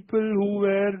the people who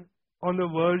were on the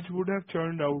verge would have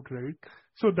churned out, right?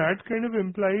 So that kind of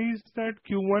implies that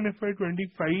Q1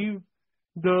 FY25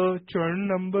 the churn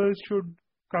numbers should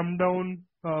come down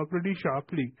pretty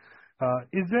sharply.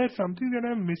 Is there something that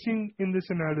I'm missing in this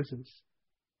analysis?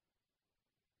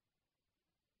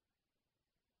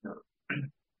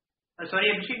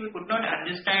 Sorry, Abhishek, we could not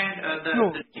understand the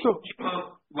No, so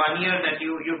 1 year that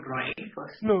you're drawing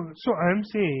first. no, so I'm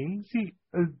saying, see,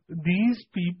 these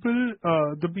people,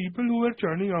 the people who were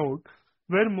churning out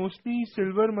were mostly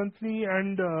silver monthly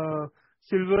and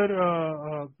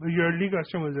silver yearly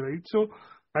customers, right? So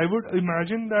I would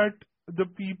imagine that the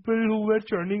people who were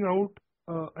churning out,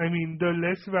 the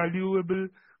less valuable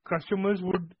customers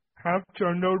would have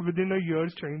churned out within a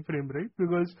year's time frame, right?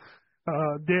 Because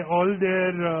all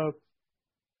their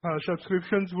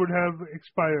subscriptions would have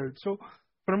expired. So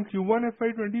from Q1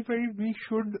 FY25, we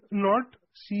should not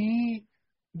see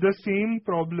the same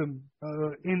problem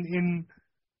that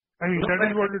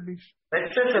is what it is.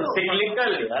 That's just a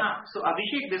cyclical, So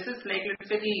Abhishek, this is like, let's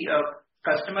say the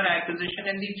customer acquisition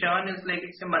and the churn is like,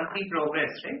 it's a monthly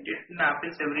progress, right? It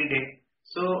happens every day.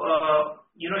 So,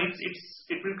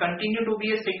 it will continue to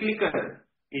be a cyclical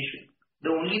issue. The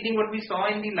only thing what we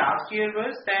saw in the last year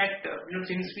was that,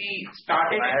 since we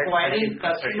started acquiring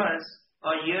customers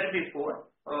a year before,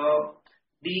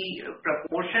 the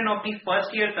proportion of the first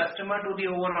year customer to the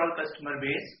overall customer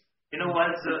base,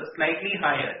 was slightly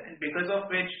higher. And because of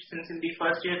which, since in the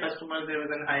first year customers, there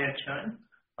was a higher churn,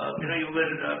 you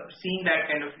were seeing that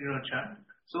kind of, churn.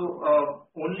 So,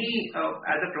 only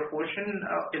as a proportion,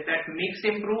 if that mix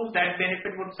improves, that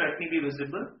benefit would certainly be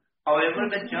visible. However,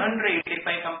 the churn rate, if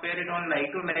I compare it on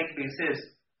like-to-like basis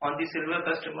on the silver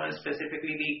customers,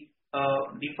 specifically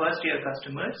the first year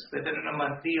customers, whether on a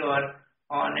monthly or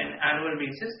on an annual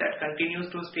basis, that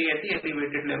continues to stay at the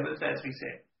elevated levels, as we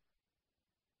said.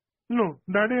 No,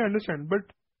 that I understand. But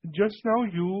just now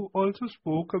you also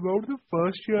spoke about the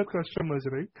first year customers,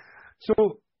 right?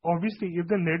 So obviously, if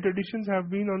the net additions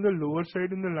have been on the lower side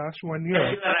in the last 1 year.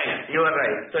 Yes, you are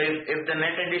right. So if the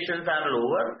net additions are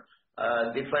lower,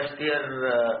 the first year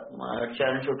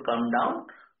churn should come down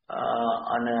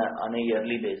on a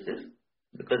yearly basis,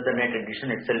 because the net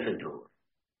addition itself is lower.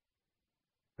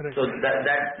 Right. So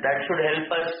that should help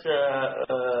us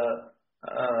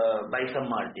by some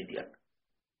margin, yeah.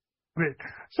 Great.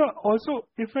 So also,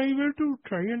 if I were to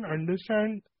try and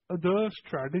understand the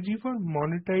strategy for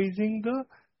monetizing the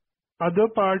other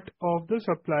part of the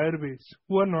supplier base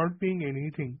who are not paying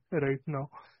anything right now,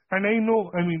 and I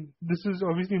know, this is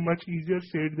obviously much easier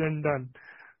said than done.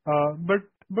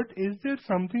 But is there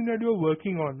something that you're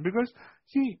working on? Because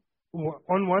see,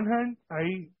 on one hand,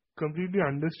 I completely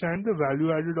understand the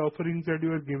value-added offerings that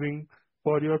you are giving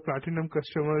for your platinum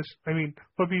customers.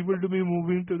 For people to be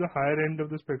moving to the higher end of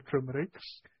the spectrum, right?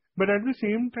 But at the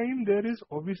same time, there is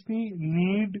obviously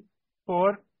need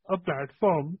for a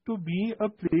platform to be a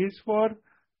place for,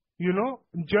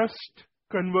 just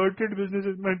converted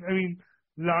businesses.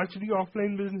 Largely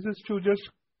offline businesses to just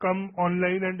come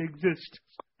online and exist,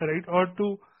 right? Or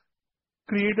to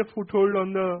create a foothold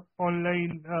on the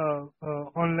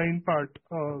online part.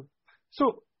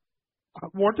 So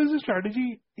what is the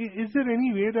strategy? Is there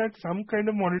any way that some kind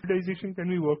of monetization can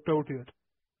be worked out here?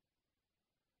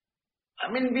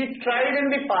 We tried in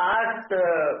the past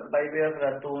by way of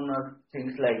Ratoon or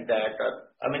things like that.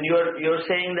 You're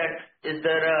saying that is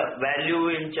there a value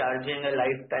in charging a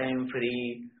lifetime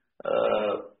free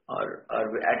or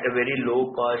at a very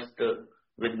low cost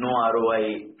with no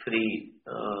ROI free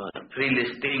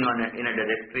listing in a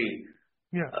directory?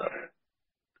 Yeah.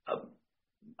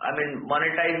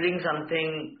 Monetizing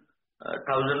something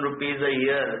 1,000 rupees a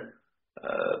year,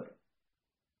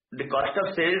 the cost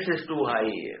of sales is too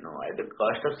high. The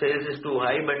cost of sales is too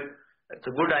high, but it's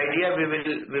a good idea. We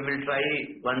will try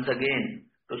once again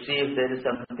to see if there is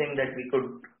something that we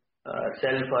could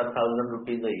sell for 1,000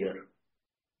 rupees a year.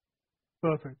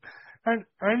 Perfect. And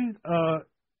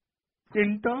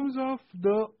in terms of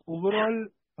the overall,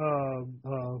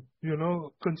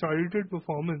 consolidated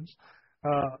performance,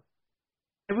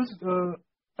 I was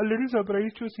a little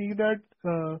surprised to see that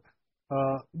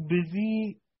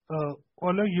Busy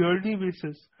on a yearly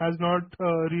basis has not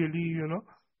really,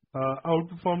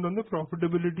 outperformed on the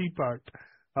profitability part.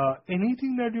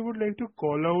 Anything that you would like to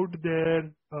call out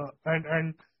there,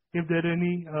 and if there are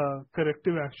any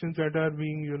corrective actions that are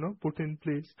being, put in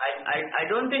place? I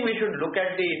don't think we should look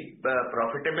at the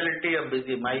profitability of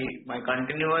Busy. My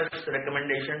continuous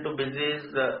recommendation to Busy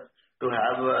is to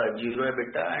have zero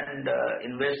EBITDA and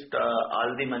invest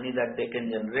all the money that they can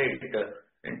generate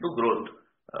into growth.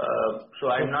 So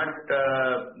I'm not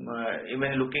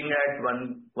even looking at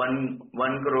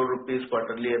 1 crore rupees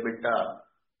quarterly EBITDA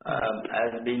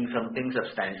as being something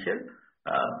substantial.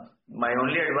 My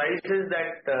only advice is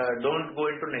that don't go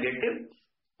into negative,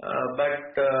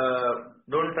 but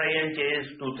don't try and chase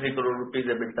 2-3 crore rupees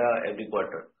EBITDA every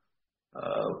quarter,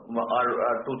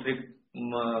 or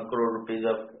 2-3 crore rupees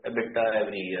of EBITDA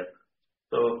every year.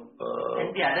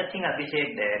 And the other thing,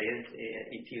 Abhishek, there is,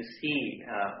 if you see,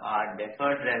 our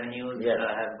deferred revenues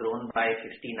have grown by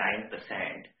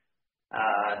 59%.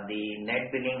 The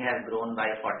net billing has grown by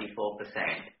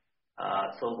 44%.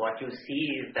 So what you see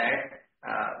is that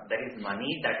there is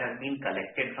money that has been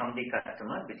collected from the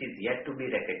customer, which is yet to be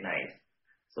recognized.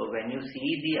 So when you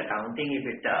see the accounting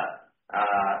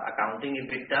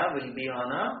EBITDA will be on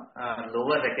a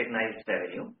lower recognized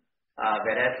revenue.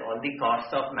 Whereas all the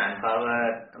costs of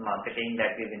manpower, marketing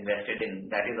that we've invested in,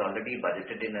 that is already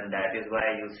budgeted in, and that is why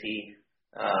you see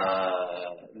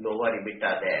lower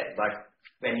EBITDA there. But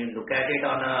when you look at it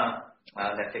on a,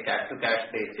 let's say, cash-to-cash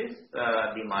basis,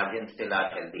 the margins still are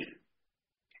healthy.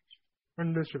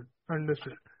 Understood.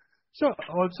 So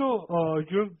also,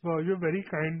 you've very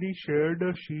kindly shared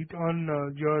a sheet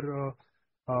on your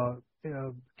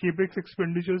CapEx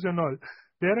expenditures and all.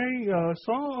 There I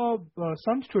saw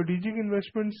some strategic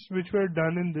investments which were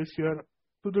done in this year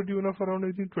to the tune of around,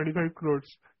 I think, 25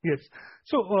 crores. Yes.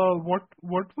 So what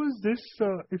was this,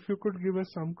 if you could give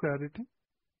us some clarity?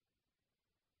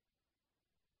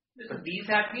 So these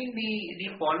have been the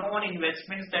follow-on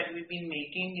investments that we've been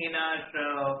making in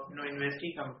our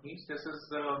investee companies. This is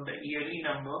the yearly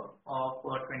number of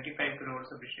 25 crores,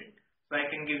 Abhishek. So I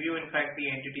can give you, in fact,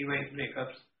 the entity-wise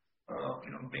breakups.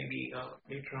 Maybe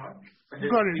later on.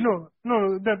 Got it.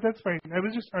 No, that's fine. I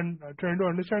was just trying to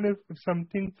understand if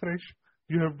something fresh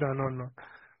you have done or not.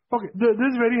 Okay, this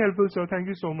is very helpful, sir. Thank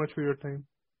you so much for your time.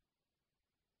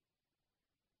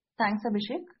 Thanks,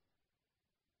 Abhishek.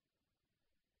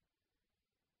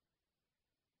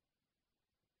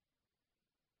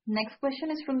 Next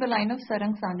question is from the line of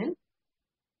Sarang Sanil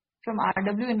from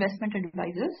RW Investment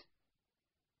Advisors.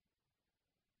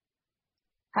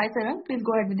 Hi, Sarang. Please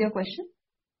go ahead with your question.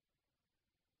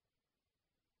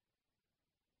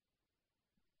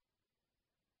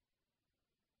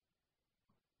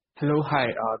 Hello. Hi.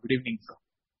 Good evening, sir.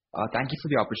 Thank you for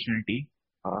the opportunity.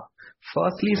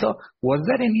 Firstly, sir, was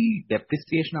there any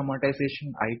depreciation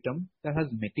amortization item that has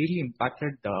materially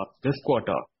impacted this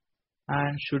quarter?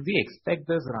 And should we expect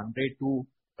this run rate to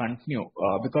continue?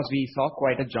 Because we saw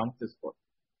quite a jump this quarter.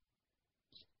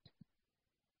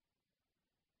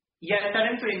 Yeah,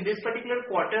 Sarang, so in this particular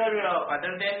quarter,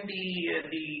 other than the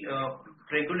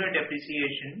regular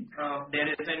depreciation, there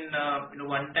is an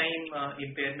one-time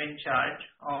impairment charge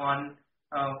on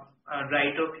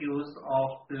right of use of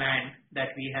land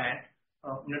that we had.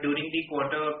 During the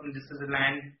quarter, this is a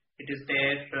land, it is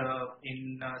there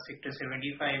in Sector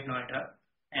 75, Noida.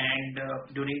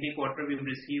 And during the quarter, we've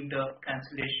received a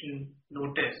cancellation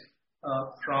notice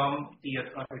from the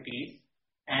authorities.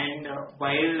 And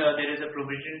while there is a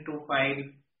provision to file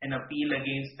an appeal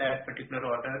against that particular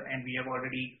order, and we have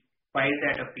already filed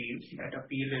that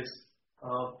appeal is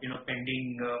pending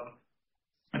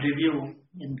review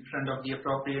in front of the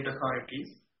appropriate authorities.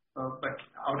 But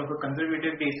out of a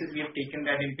conservative basis, we have taken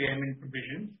that impairment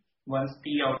provision. Once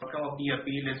the outcome of the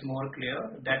appeal is more clear,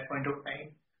 at that point of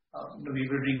time, we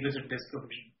will revisit this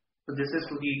provision. So this is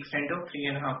to the extent of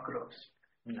 3.5 crores.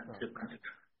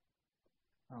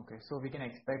 Okay, so we can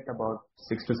expect about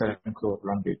 6 to 7 crore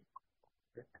run rate.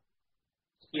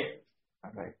 Yeah.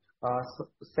 All right. So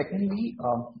secondly,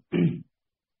 though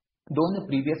in the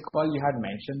previous call you had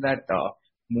mentioned that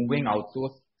moving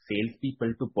outsourced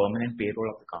salespeople to permanent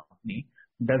payroll of the company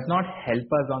does not help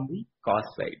us on the cost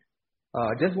side.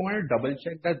 Just wanted to double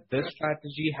check that this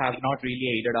strategy have not really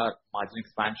aided our margin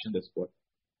expansion this quarter.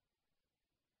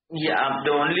 Yeah,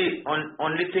 the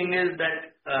only thing is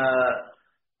that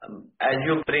as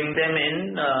you bring them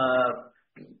in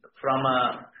from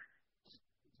a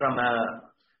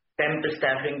temp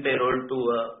staffing payroll to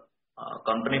a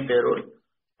company payroll,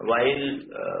 while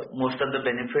most of the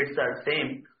benefits are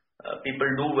same,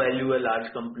 people do value a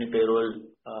large company payroll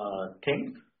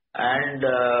thing and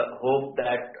hope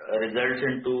that results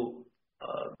into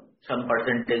some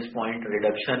percentage point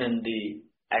reduction in the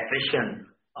attrition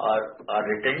or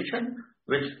retention,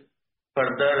 which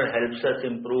further helps us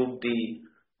improve the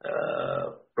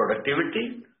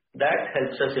productivity. That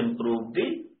helps us improve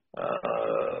the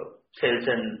sales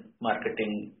and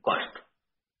marketing cost.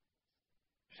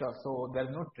 Sure. So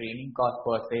there's no training cost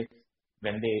per se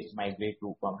when they migrate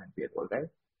to permanent payroll, right?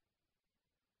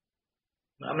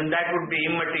 I mean, that would be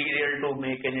immaterial to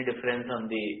make any difference on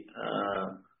the,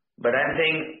 but I'm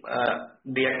saying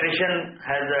the attrition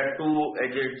has a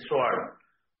two-edged sword.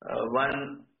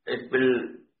 One, it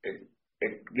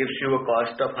gives you a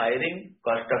cost of hiring,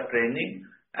 cost of training,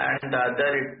 and the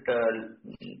other, it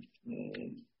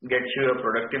gets you a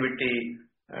productivity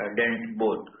dent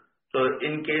both. So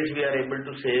in case we are able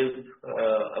to save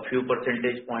a few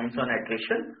percentage points on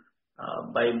attrition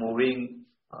by moving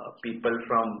people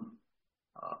from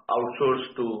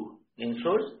outsource to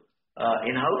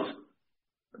in-house,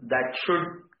 that should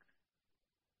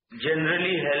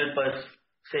generally help us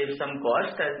save some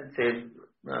cost and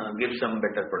give some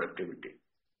better productivity.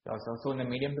 So in the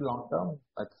medium to long term,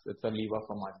 it's a lever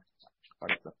for margin.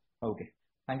 Okay.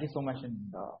 Thank you so much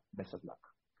and best of luck.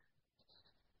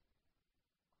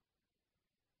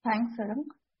 Thanks, Sarang.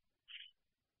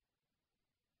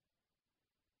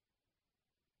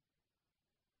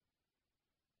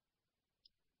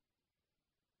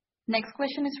 Next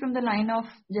question is from the line of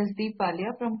Jasdeep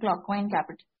Palia from Clockvine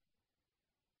Capital.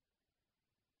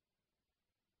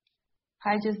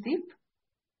 Hi, Jasdeep.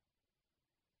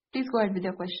 Please go ahead with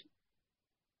your question.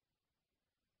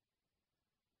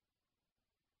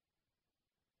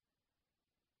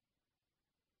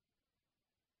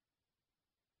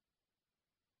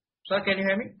 Sir, can you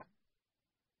hear me?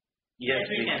 Yes,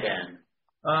 we can.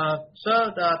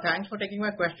 Sir, thanks for taking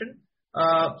my question.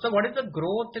 So what is the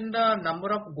growth in the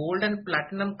number of gold and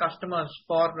platinum customers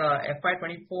for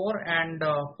FY24 and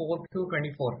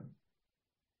 4Q24?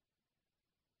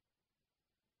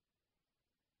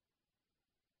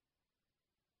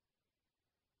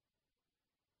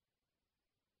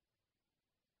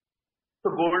 So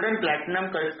gold and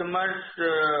platinum customers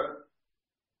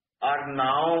are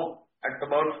now at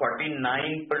about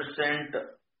 49%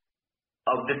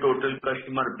 of the total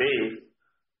customer base,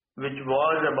 which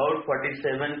was about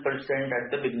 47%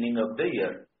 at the beginning of the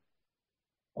year.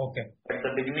 Okay. At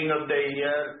the beginning of the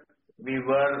year, we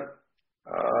were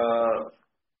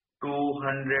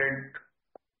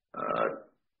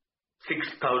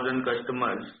 206,000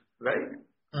 customers, right?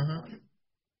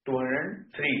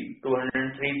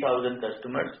 203,000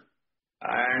 customers,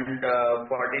 and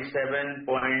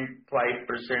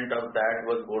 47.5% of that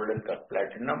was gold and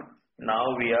platinum. Now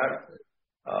we are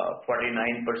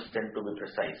 49% to be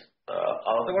precise.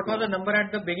 So what was the number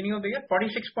at the beginning of the year?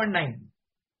 46.9?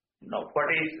 No,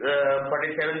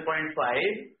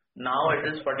 47.5. Now it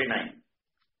is 49.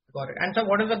 Got it. And so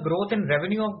what is the growth in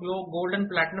revenue of gold and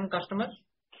platinum customers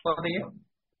for the year?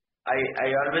 I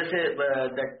always say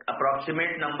that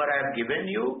approximate number I have given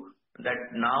you,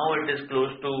 that now it is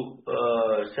close to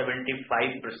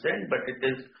 75%, but it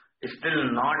is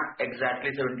still not exactly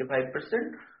 75%.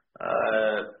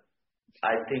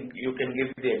 I think you can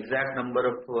give the exact number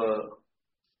of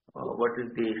what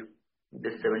is the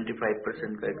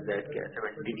 75% exact?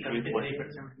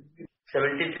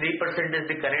 73% is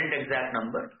the current exact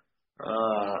number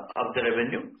of the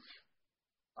revenue.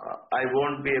 I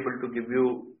won't be able to give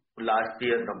you last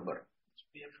year number.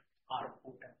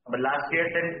 But last year,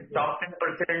 top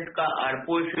 10%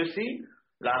 ARPU, if you see,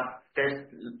 top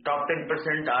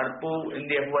 10% ARPU in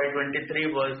the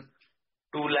FY23 was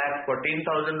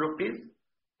 2,14,000 rupees.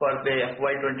 For the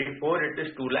FY24, it is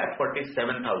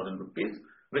 2,47,000 rupees,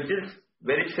 which is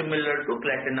very similar to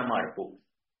platinum ARPU.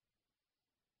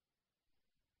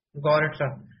 Got it,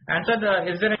 sir. And sir,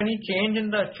 is there any change in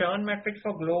the churn metrics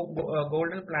for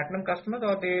gold and platinum customers,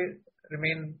 or they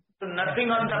remain? So nothing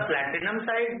on the platinum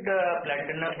side.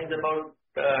 Platinum is about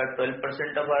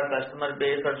 12% of our customer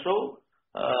base or so.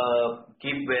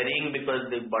 Keep varying because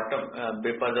of the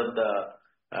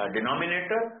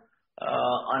denominator.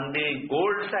 On the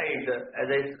gold side,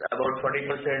 about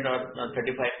 40% or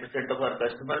 35% of our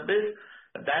customer base.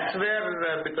 That's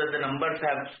where, because the numbers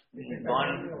have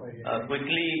gone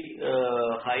quickly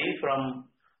high from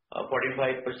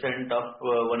 45% of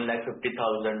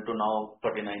 1,50,000 to now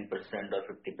 49% or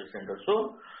 50% or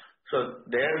so. So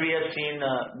there we have seen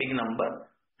a big number.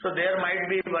 So there might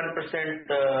be 1%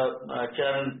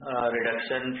 churn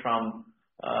reduction from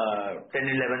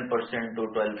 10-11% to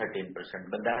 12-13%,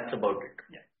 but that's about it.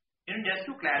 Yeah. Just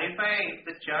to clarify,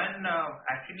 the churn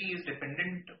actually is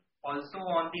dependent also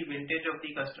on the vintage of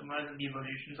the customers and the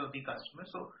evolutions of the customers.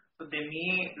 So they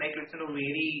may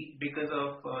vary because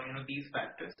of these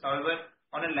factors. However,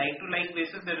 on a like-to-like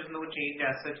basis, there is no change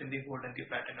as such in the gold and the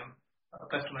platinum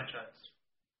customer churns.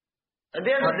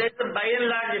 They're by and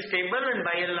large stable and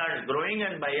by and large growing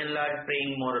and by and large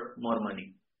paying more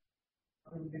money.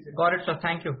 Got it, sir.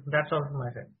 Thank you. That's all from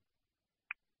my side.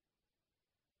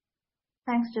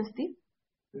 Thanks, Jasdeep.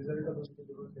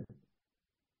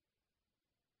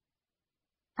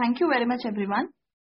 Thank you very much, everyone.